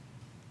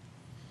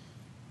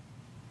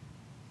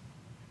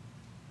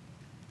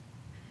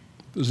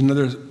 There's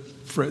another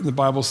phrase in the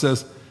Bible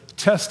says,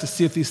 test to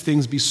see if these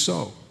things be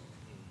so.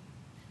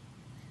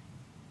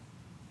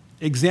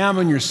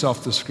 Examine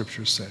yourself, the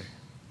scriptures say.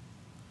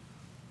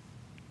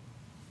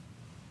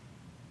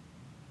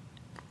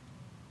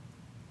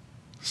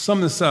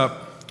 Sum this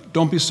up,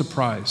 don't be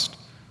surprised.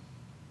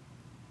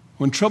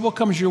 When trouble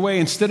comes your way,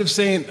 instead of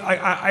saying,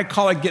 I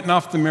call it getting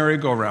off the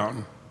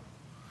merry-go-round,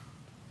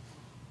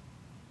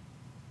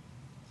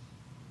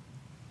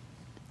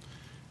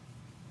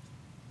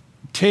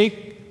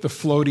 take the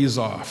floaties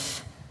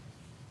off.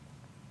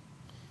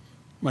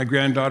 My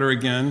granddaughter,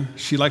 again,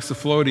 she likes the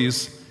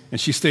floaties, and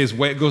she stays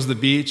way, goes to the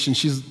beach, and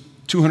she's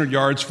 200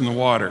 yards from the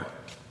water.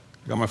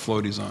 I got my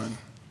floaties on.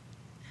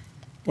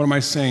 What am I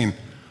saying?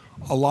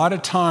 A lot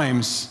of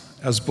times,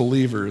 as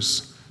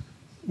believers,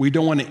 we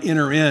don't want to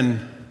enter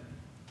in.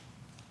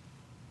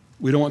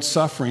 We don't want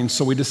suffering,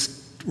 so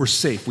we're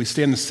safe. We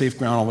stay on the safe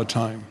ground all the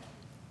time.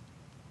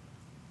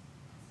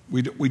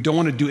 We don't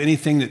want to do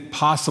anything that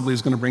possibly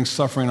is going to bring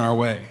suffering our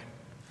way.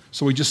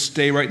 So we just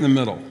stay right in the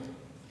middle.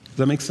 Does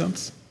that make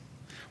sense?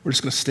 We're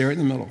just going to stay right in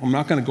the middle. I'm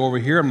not going to go over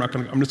here. I'm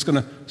just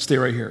going to stay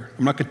right here.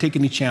 I'm not going to take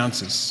any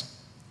chances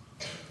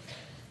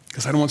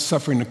because I don't want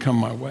suffering to come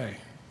my way.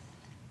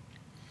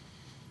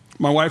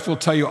 My wife will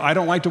tell you, I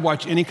don't like to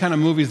watch any kind of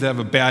movies that have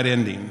a bad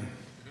ending.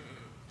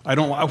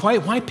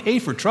 Why pay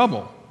for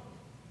trouble?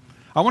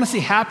 I want to see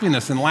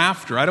happiness and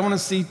laughter. I don't want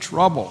to see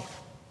trouble.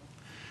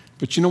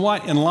 But you know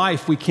what? In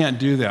life, we can't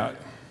do that.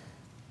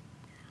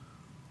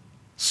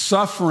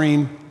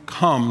 Suffering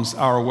comes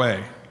our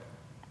way.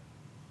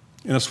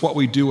 And it's what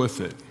we do with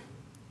it.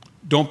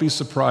 Don't be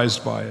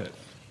surprised by it.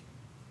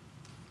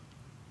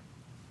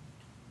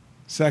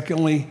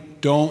 Secondly,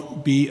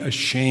 don't be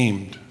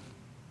ashamed.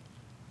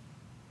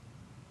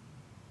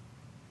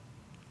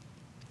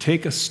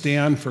 Take a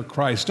stand for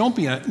Christ. Don't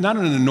be not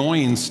an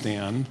annoying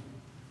stand,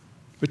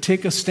 but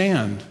take a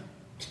stand.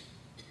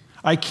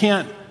 I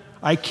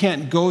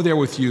can't go there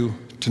with you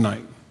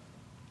tonight.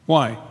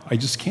 Why? I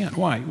just can't.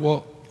 Why?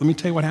 Well, let me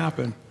tell you what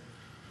happened.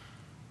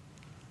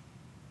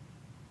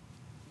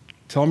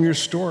 Tell them your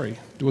story.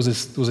 There was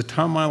a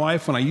time in my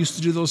life when I used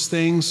to do those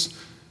things.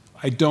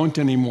 I don't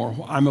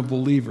anymore. I'm a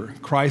believer.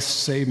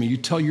 Christ saved me. You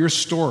tell your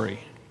story.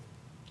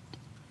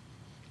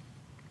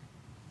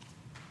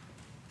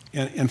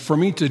 And for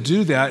me to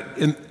do that,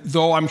 and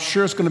though I'm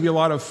sure it's going to be a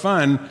lot of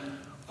fun,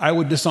 I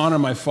would dishonor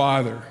my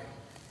Father,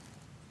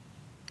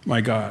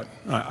 my God.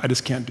 I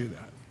just can't do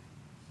that.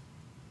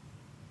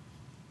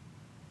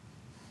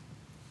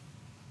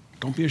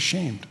 Don't be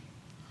ashamed.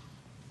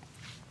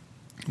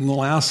 And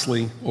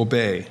lastly,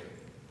 obey.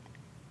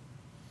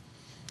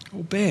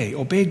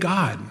 Obey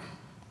God.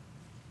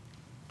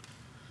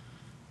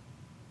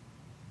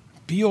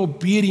 Be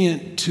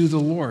obedient to the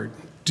Lord.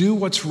 Do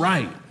what's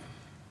right.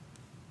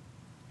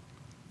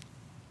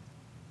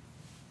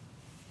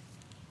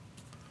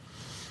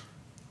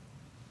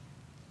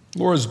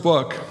 Laura's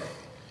book,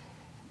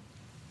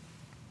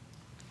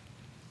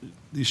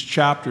 these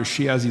chapters,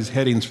 she has these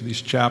headings for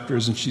these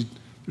chapters, and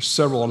there's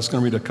several. I'm just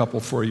going to read a couple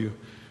for you.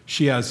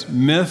 She has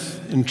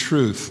myth and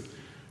truth.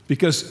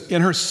 Because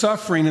in her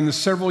suffering, in the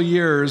several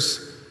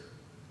years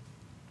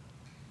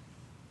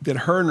that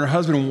her and her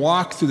husband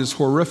walked through this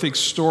horrific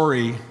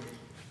story,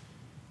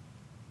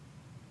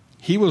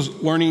 he was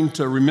learning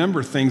to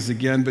remember things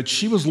again, but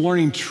she was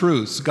learning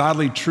truths,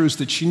 godly truths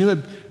that she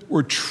knew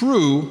were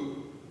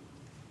true,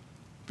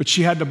 but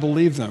she had to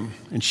believe them.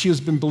 And she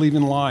has been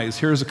believing lies.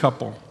 Here's a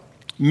couple.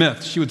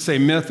 Myth. She would say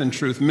myth and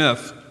truth.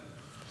 Myth.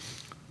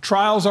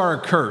 Trials are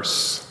a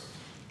curse.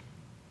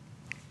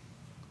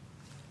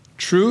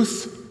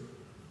 Truth.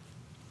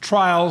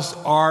 Trials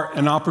are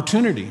an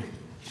opportunity.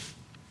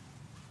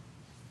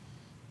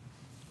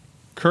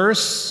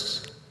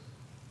 Curse.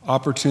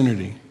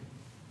 Opportunity.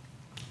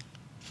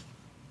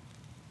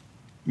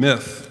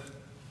 Myth.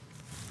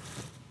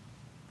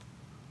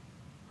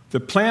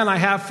 The plan I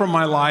have for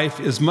my life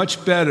is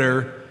much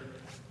better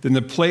than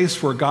the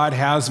place where God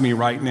has me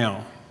right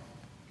now.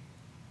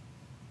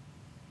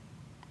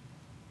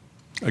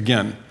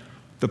 Again,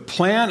 the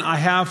plan I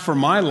have for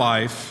my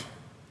life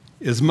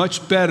is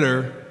much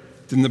better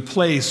than the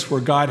place where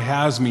God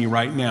has me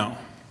right now.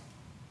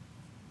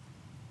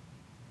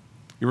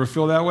 You ever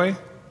feel that way?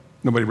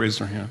 Nobody raised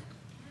their hand.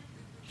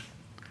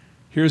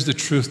 Here's the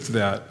truth to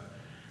that.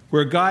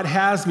 Where God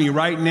has me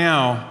right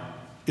now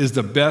is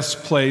the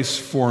best place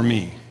for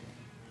me.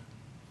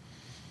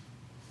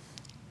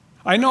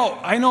 I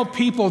know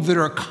people that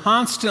are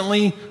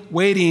constantly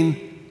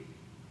waiting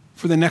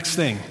for the next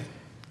thing.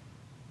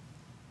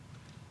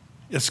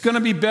 It's going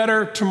to be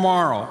better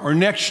tomorrow or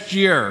next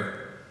year,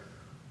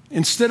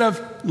 instead of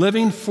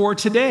living for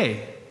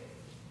today.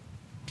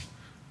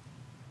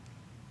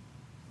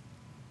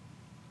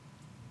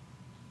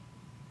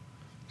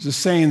 There's a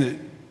saying that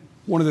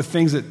one of the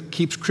things that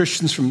keeps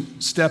Christians from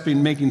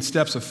making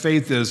steps of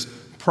faith is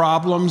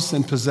problems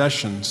and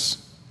possessions.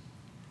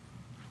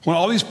 When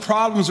all these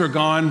problems are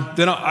gone,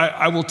 then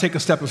I will take a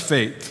step of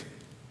faith.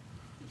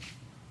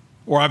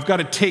 Or I've got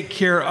to take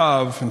care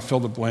of and fill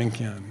the blank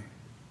in.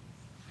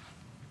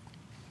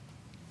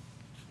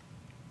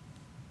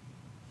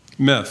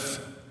 Myth.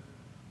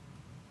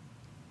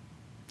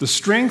 The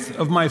strength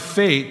of my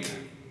faith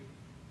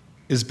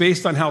is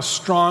based on how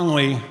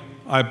strongly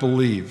I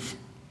believe.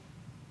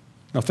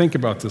 Now think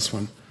about this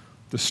one.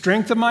 The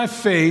strength of my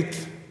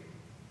faith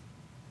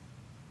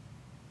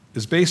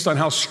is based on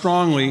how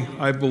strongly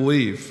I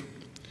believe.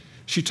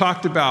 She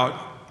talked about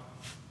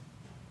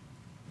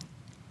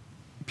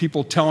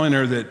people telling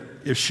her that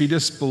if she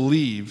just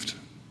believed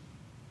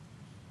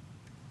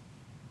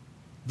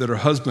that her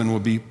husband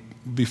would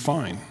be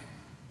fine.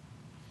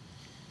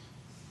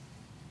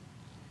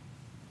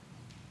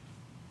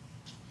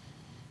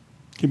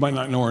 He might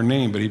not know her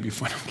name, but he'd be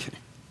fine. I'm kidding.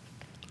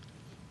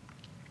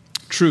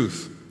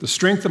 Truth. The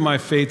strength of my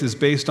faith is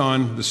based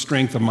on the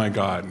strength of my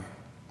God.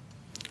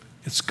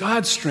 It's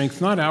God's strength,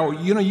 not our.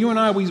 You and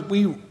I,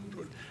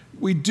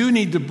 we do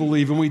need to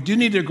believe and we do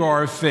need to grow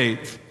our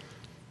faith.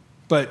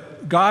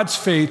 But God's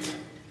faith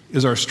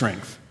is our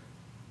strength.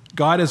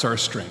 God is our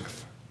strength.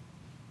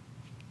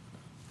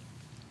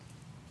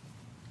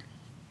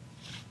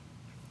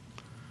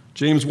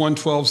 James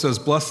 1:12 says,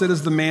 "Blessed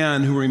is the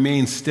man who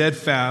remains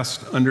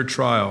steadfast under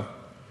trial.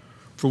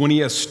 For when he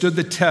has stood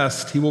the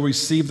test, he will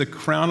receive the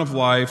crown of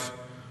life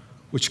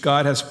which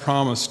God has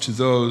promised to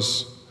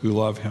those who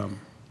love him."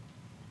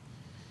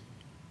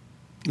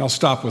 And I'll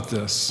stop with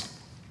this.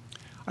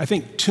 I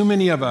think too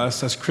many of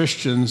us as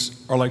Christians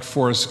are like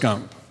Forrest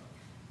Gump.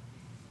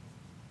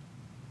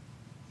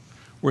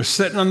 We're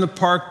sitting on the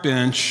park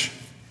bench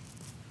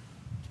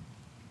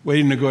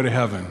waiting to go to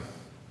heaven.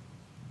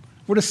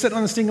 We're just sitting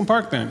on the stinking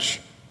park bench.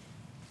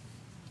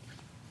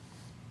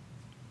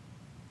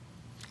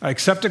 I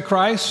accepted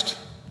Christ.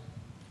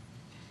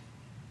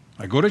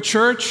 I go to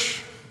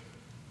church.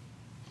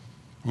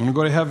 I'm going to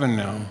go to heaven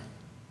now.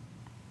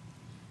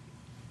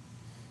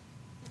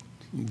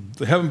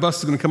 The heaven bus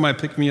is going to come by and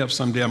pick me up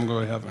someday. I'm going to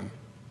go to heaven.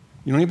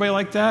 You know anybody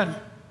like that?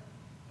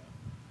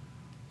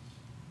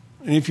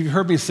 And if you've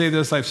heard me say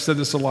this, I've said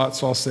this a lot,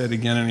 so I'll say it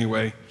again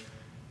anyway.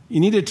 You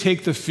need to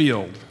take the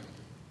field.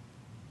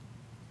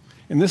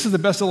 And this is the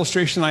best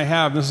illustration I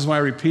have. This is why I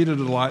repeat it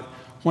a lot.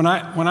 When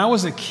I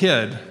was a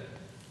kid,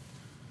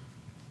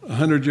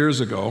 100 years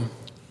ago,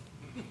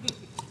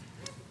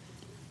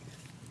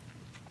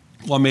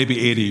 well, maybe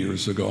 80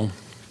 years ago,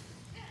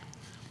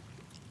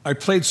 I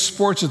played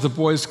sports at the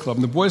boys' club.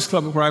 And the boys'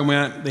 club where I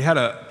went, they had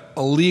a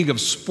league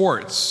of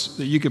sports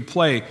that you could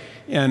play.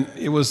 And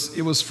it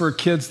was for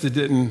kids that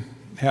didn't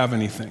have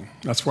anything.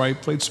 That's why I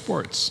played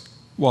sports.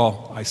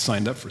 Well, I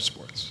signed up for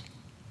sports.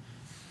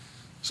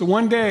 So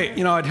one day,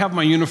 I'd have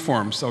my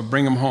uniforms, so I'd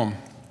bring them home.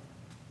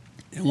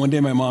 And one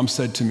day my mom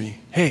said to me,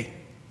 "Hey,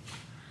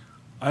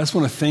 I just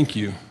want to thank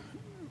you."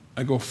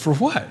 I go, "For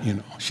what?"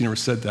 She never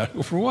said that. I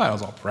go, "For what?" I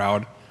was all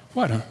proud.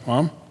 "What, huh,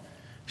 Mom?"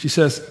 She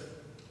says,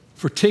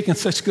 "For taking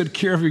such good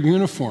care of your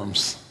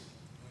uniforms."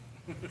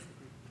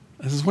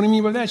 I says, "What do you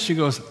mean by that?" She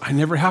goes, "I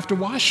never have to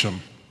wash them."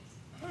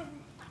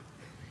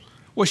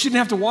 Well, she didn't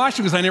have to wash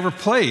them because I never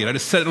played. I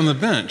just sat on the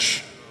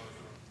bench.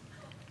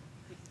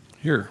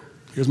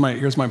 Here's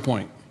my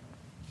point.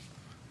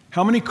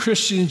 How many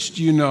Christians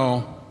do you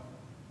know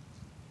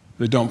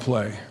that don't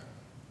play.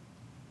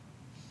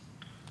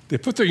 They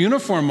put their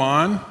uniform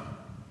on,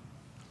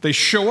 they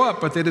show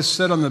up, but they just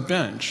sit on the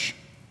bench.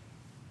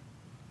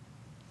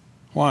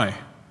 Why?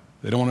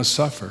 They don't want to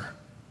suffer.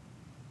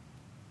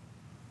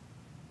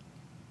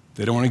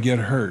 They don't want to get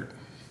hurt.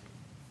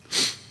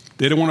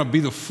 They don't want to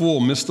be the fool,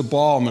 miss the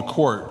ball on the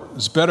court.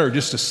 It's better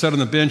just to sit on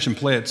the bench and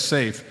play it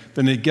safe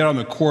than to get on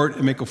the court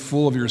and make a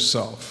fool of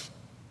yourself.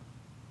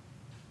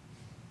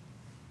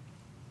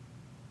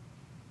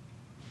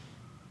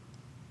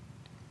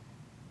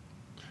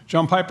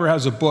 John Piper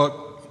has a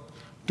book,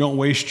 Don't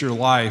Waste Your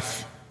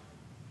Life.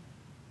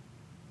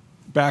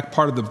 Back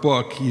part of the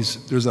book,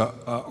 there's an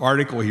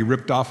article he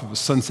ripped off of a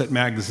Sunset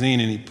magazine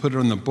and he put it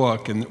in the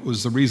book, and it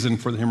was the reason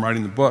for him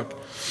writing the book.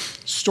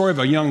 Story of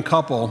a young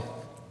couple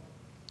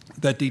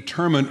that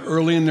determined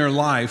early in their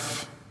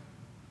life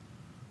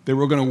they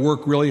were going to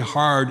work really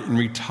hard and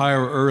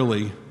retire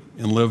early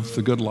and live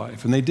the good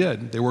life. And they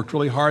did. They worked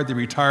really hard. They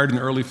retired in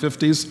the early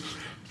 50s.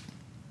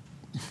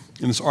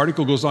 And this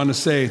article goes on to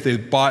say they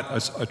bought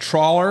a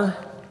trawler,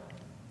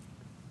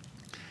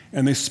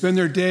 and they spend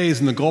their days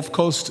in the Gulf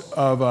Coast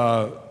of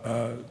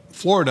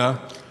Florida,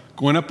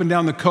 going up and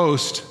down the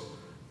coast,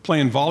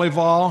 playing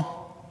volleyball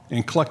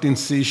and collecting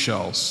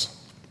seashells.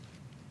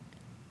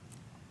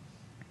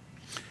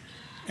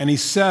 And he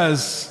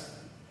says,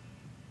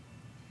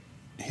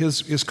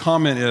 his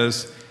comment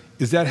is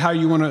that how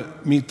you want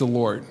to meet the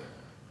Lord?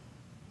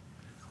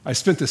 I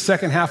spent the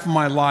second half of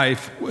my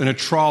life in a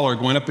trawler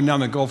going up and down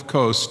the Gulf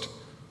Coast,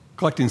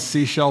 collecting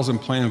seashells and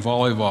playing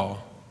volleyball.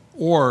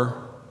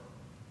 Or,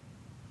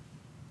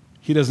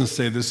 he doesn't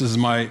say this is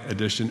my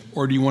addition,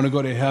 or do you want to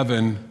go to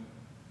heaven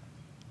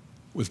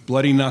with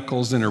bloody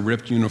knuckles and a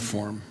ripped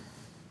uniform?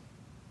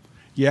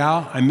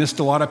 Yeah, I missed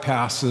a lot of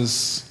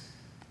passes,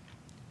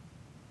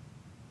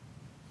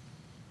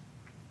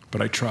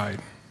 but I tried.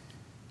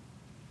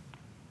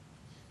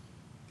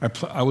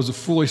 I was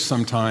foolish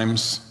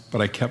sometimes,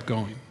 but I kept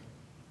going.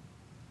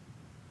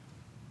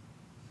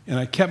 And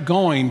I kept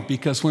going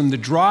because when the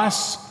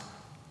dross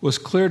was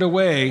cleared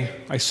away,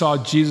 I saw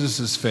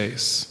Jesus'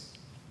 face.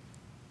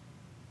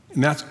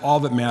 And that's all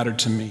that mattered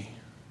to me.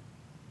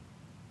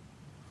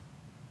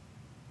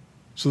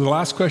 So the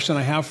last question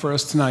I have for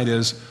us tonight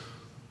is,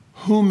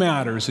 who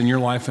matters in your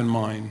life and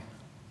mine?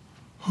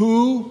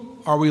 Who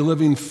are we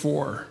living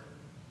for?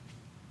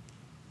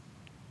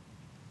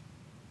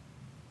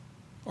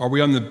 Are we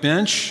on the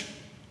bench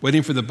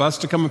waiting for the bus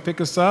to come and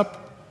pick us up?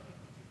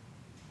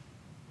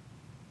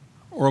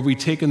 Or have we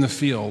taken the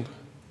field,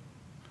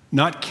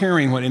 not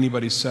caring what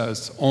anybody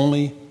says,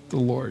 only the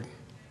Lord?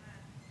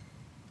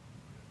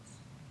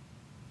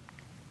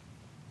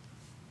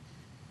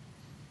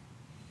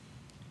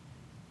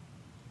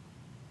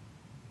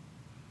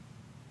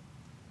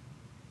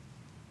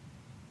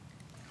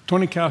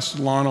 Tony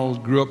Castellano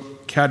grew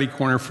up catty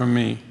corner from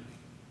me.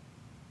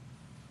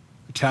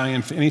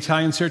 Italian. Any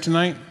Italians here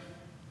tonight?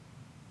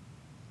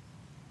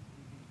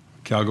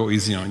 Okay, I'll go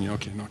easy on you.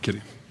 Okay, no,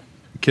 kidding.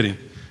 I'm kidding.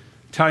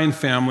 Italian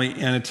family,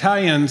 and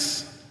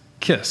Italians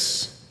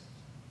kiss.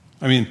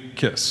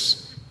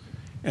 Kiss.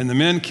 And the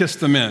men kiss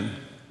the men,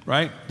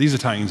 right? These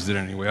Italians did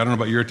anyway. I don't know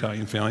about your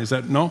Italian family. Is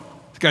that, no?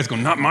 The guy's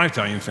going, not my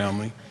Italian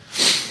family.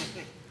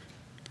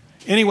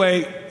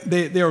 Anyway,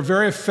 they were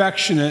very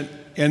affectionate,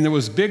 and there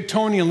was Big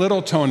Tony and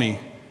Little Tony.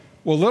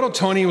 Well, Little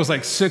Tony was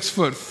like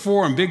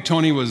 6'4", and Big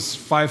Tony was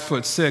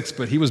 5'6",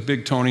 but he was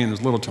Big Tony and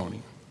was Little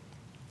Tony.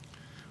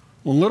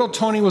 When Little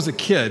Tony was a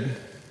kid,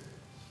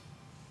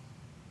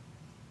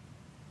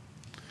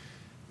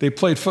 they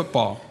played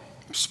football.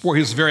 He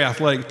was very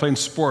athletic, playing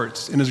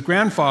sports. And his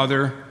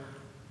grandfather,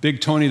 Big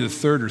Tony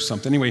III or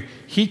something, anyway,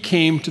 he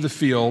came to the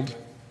field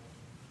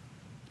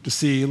to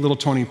see Little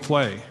Tony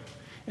play.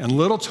 And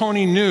Little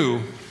Tony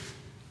knew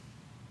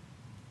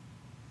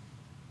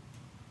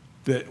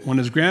that when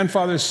his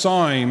grandfather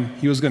saw him,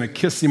 he was going to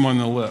kiss him on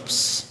the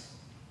lips.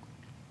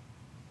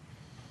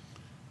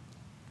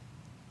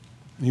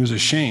 And he was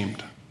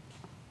ashamed.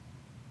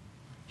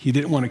 He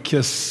didn't want to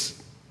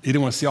kiss. He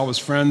didn't want to see all his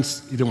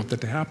friends. He didn't want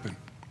that to happen.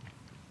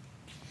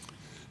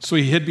 So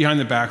he hid behind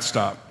the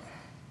backstop.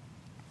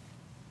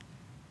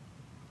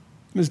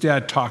 His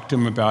dad talked to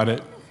him about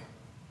it.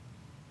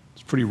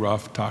 It's pretty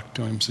rough. Talked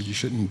to him, said you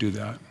shouldn't do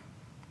that.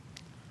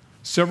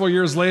 Several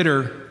years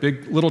later,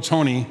 Little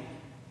Tony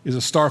is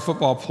a star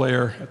football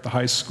player at the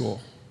high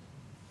school.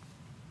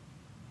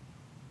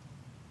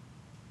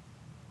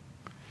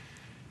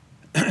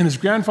 And his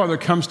grandfather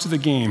comes to the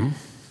game.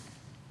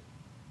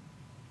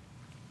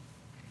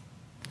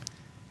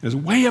 Is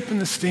way up in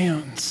the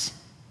stands,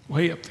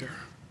 way up there.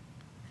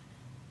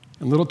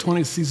 And Little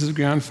Tony sees his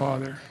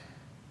grandfather.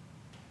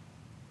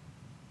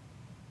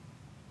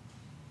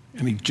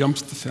 And he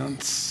jumps the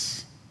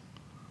fence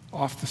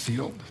off the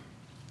field,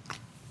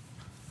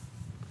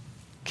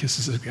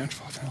 kisses his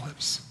grandfather on the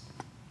lips.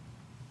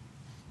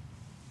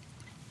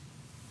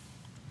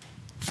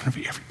 In front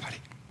of everybody.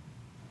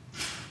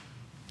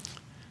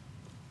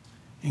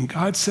 And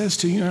God says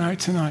to you and I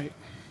tonight,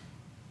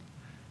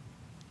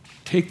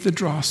 take the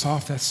dross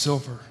off that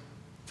silver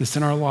that's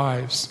in our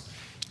lives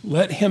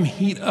Let him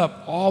heat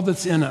up all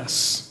that's in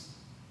us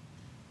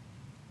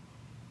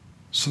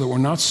so that we're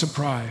not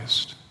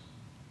surprised,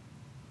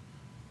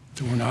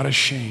 that we're not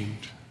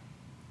ashamed,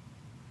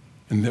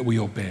 and that we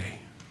obey.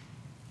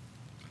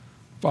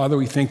 Father,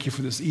 we thank you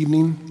for this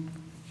evening.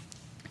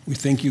 We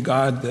thank you,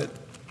 God, that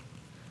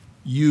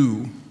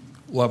you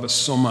love us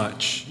so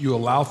much. You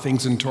allow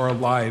things into our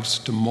lives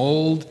to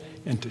mold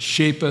and to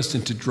shape us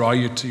and to draw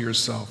you to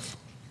yourself.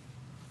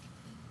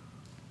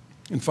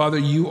 And Father,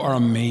 you are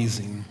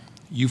amazing.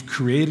 You've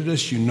created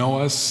us, you know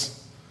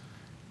us,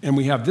 and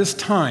we have this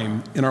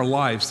time in our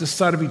lives, this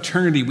side of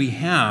eternity we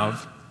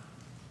have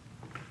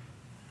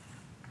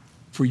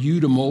for you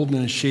to mold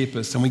and shape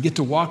us. And we get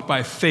to walk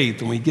by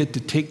faith, and we get to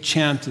take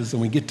chances,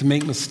 and we get to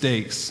make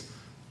mistakes.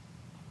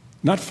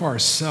 Not for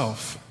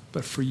ourselves,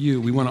 but for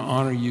you. We want to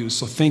honor you.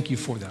 So thank you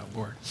for that,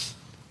 Lord.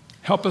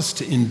 Help us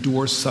to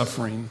endure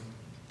suffering.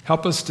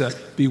 Help us to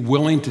be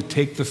willing to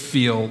take the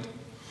field,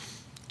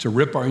 to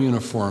rip our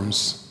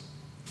uniforms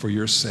for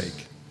your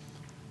sake.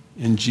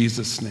 In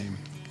Jesus' name,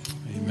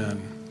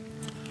 amen.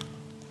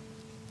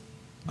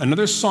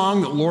 Another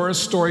song that Laura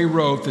Story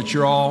wrote that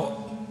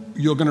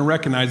you're going to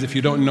recognize if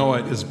you don't know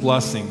it is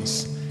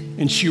Blessings.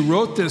 And she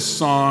wrote this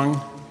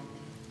song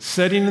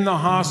sitting in the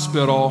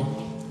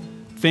hospital,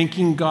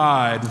 thanking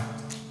God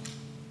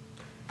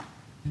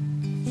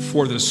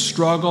for the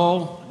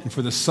struggle and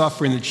for the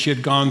suffering that she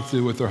had gone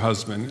through with her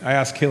husband. I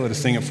asked Kayla to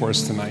sing it for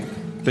us tonight.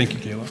 Thank you,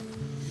 Kayla.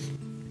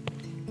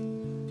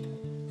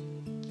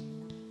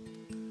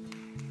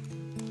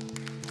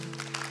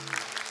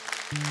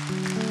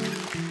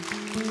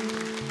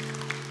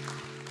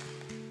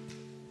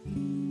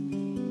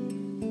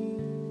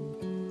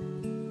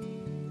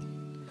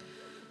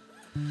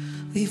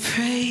 We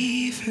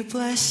pray for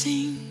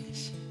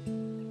blessings.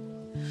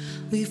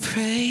 We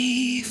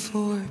pray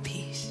for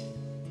peace.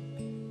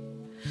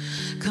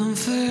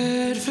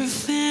 Comfort for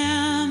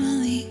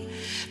family.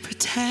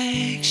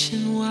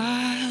 Protection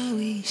while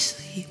we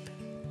sleep.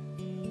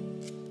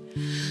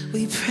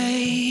 We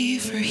pray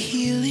for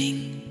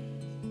healing.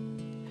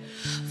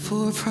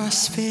 For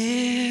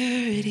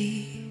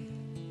prosperity.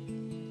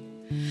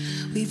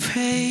 We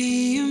pray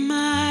your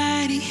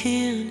mighty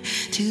hand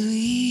to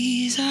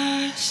ease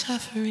our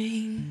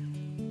suffering.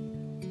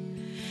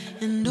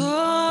 And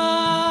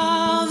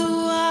all the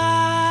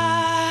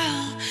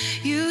while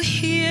you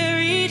hear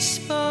each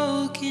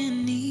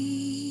spoken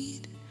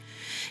need.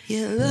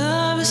 Yet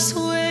love us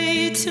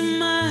way too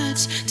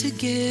much to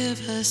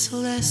give us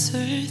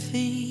lesser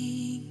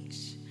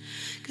things.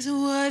 'Cause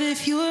what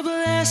if your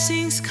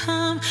blessings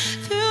come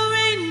through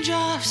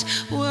raindrops?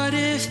 What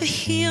if the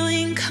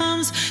healing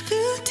comes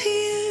through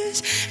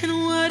tears?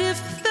 And what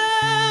if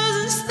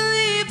 1,000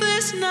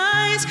 sleepless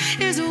nights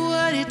is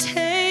what it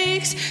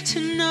takes to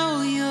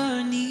know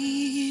you're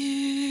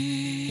near?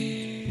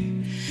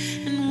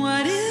 And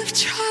what if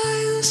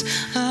trials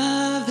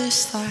of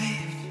this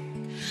life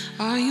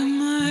are your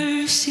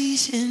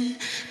mercies in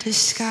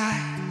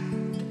disguise?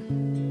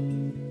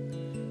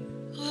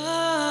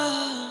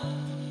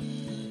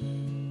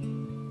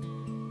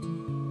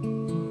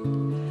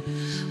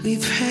 We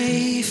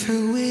pray for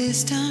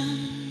wisdom,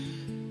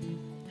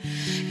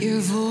 your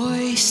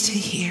voice to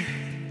hear.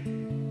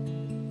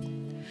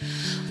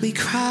 We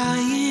cry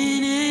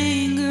in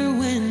anger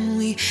when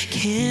we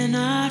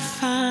cannot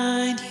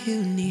find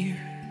you near.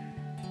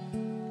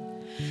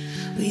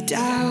 We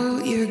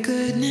doubt your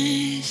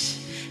goodness,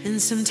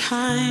 and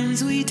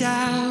sometimes we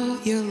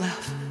doubt your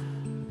love.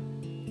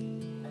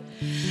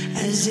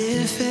 As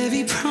if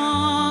every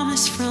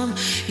promise from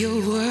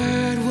your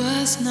word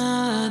was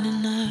not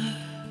enough.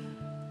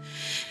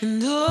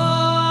 And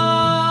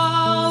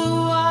all the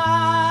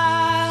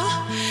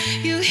while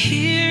you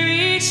hear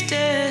each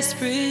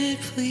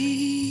desperate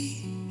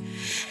plea,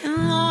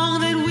 and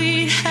long that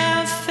we'd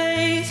have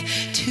faith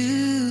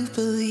to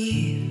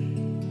believe.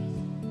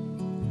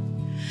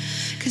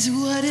 'Cause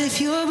what if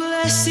your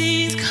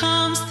blessings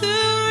comes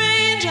through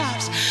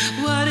raindrops?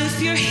 What if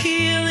your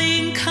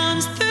healing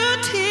comes through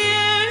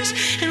tears?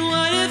 And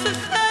what if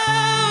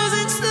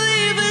 1,000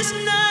 sleepless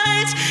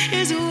nights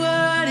is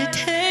what it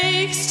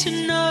takes to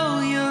know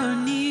you're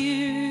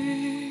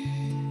near?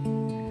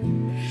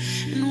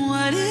 And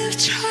what if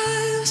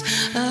trials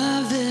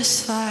of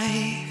this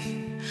life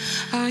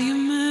are your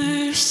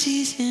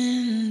mercies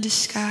in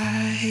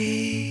disguise?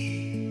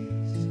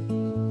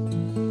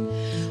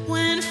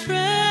 When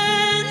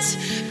friends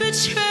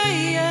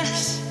betray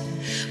us,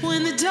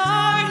 when the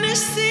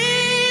darkness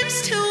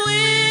seems to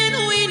win,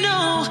 we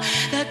know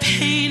that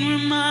pain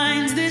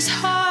reminds this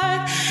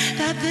heart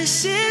that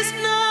this is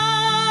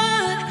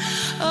not,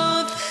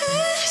 oh,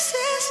 this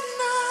is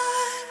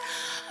not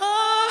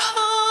our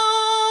home.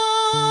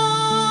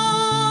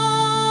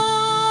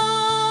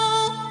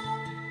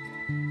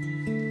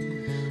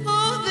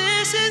 Oh,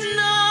 this is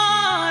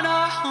not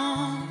our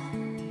home.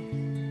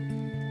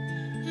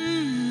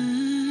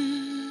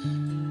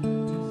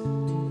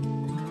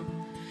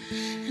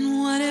 And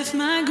what if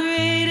my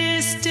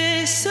greatest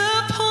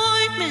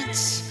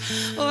disappointments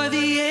or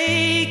the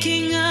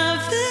aching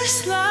of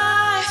this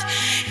life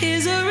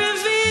is a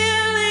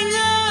revealing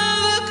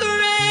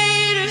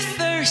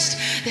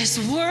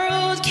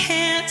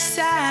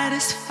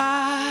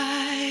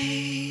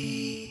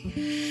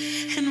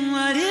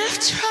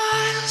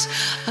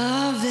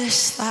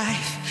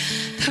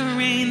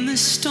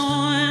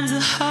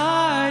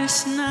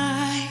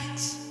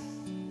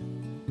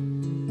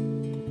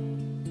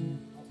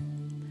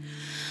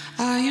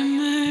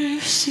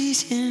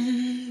mercies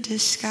in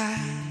disguise.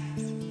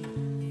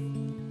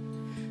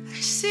 I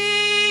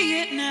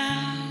see it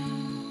now.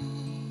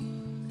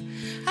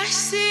 I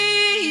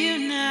see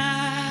you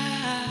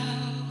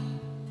now.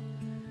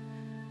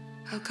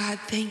 Oh God,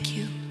 thank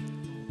you.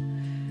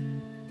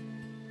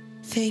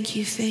 Thank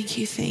you, thank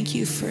you, thank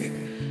you for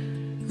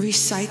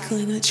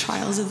recycling the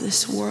trials of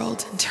this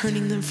world and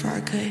turning them for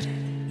our good.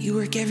 You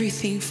work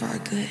everything for our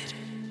good.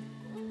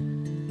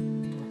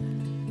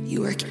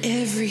 You work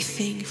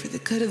everything for the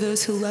good of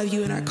those who love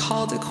you and are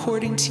called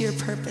according to your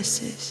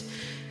purposes.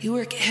 You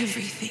work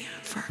everything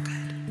out for our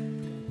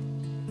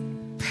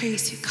good.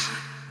 Praise you, God.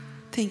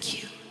 Thank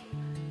you.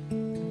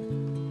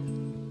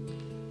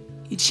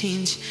 You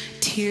change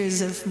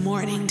tears of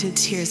mourning to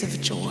tears of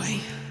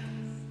joy.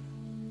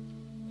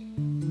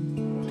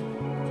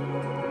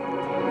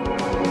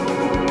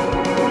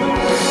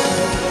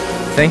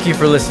 Thank you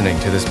for listening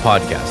to this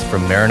podcast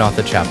from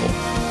Maranatha Chapel.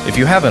 If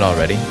you haven't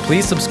already,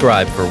 please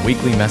subscribe for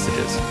weekly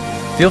messages.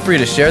 Feel free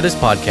to share this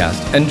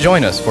podcast and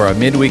join us for our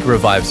midweek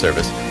Revive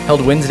service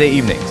held Wednesday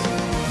evenings.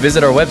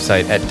 Visit our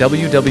website at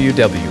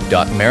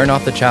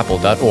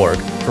www.maranathachapel.org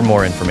for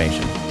more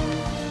information.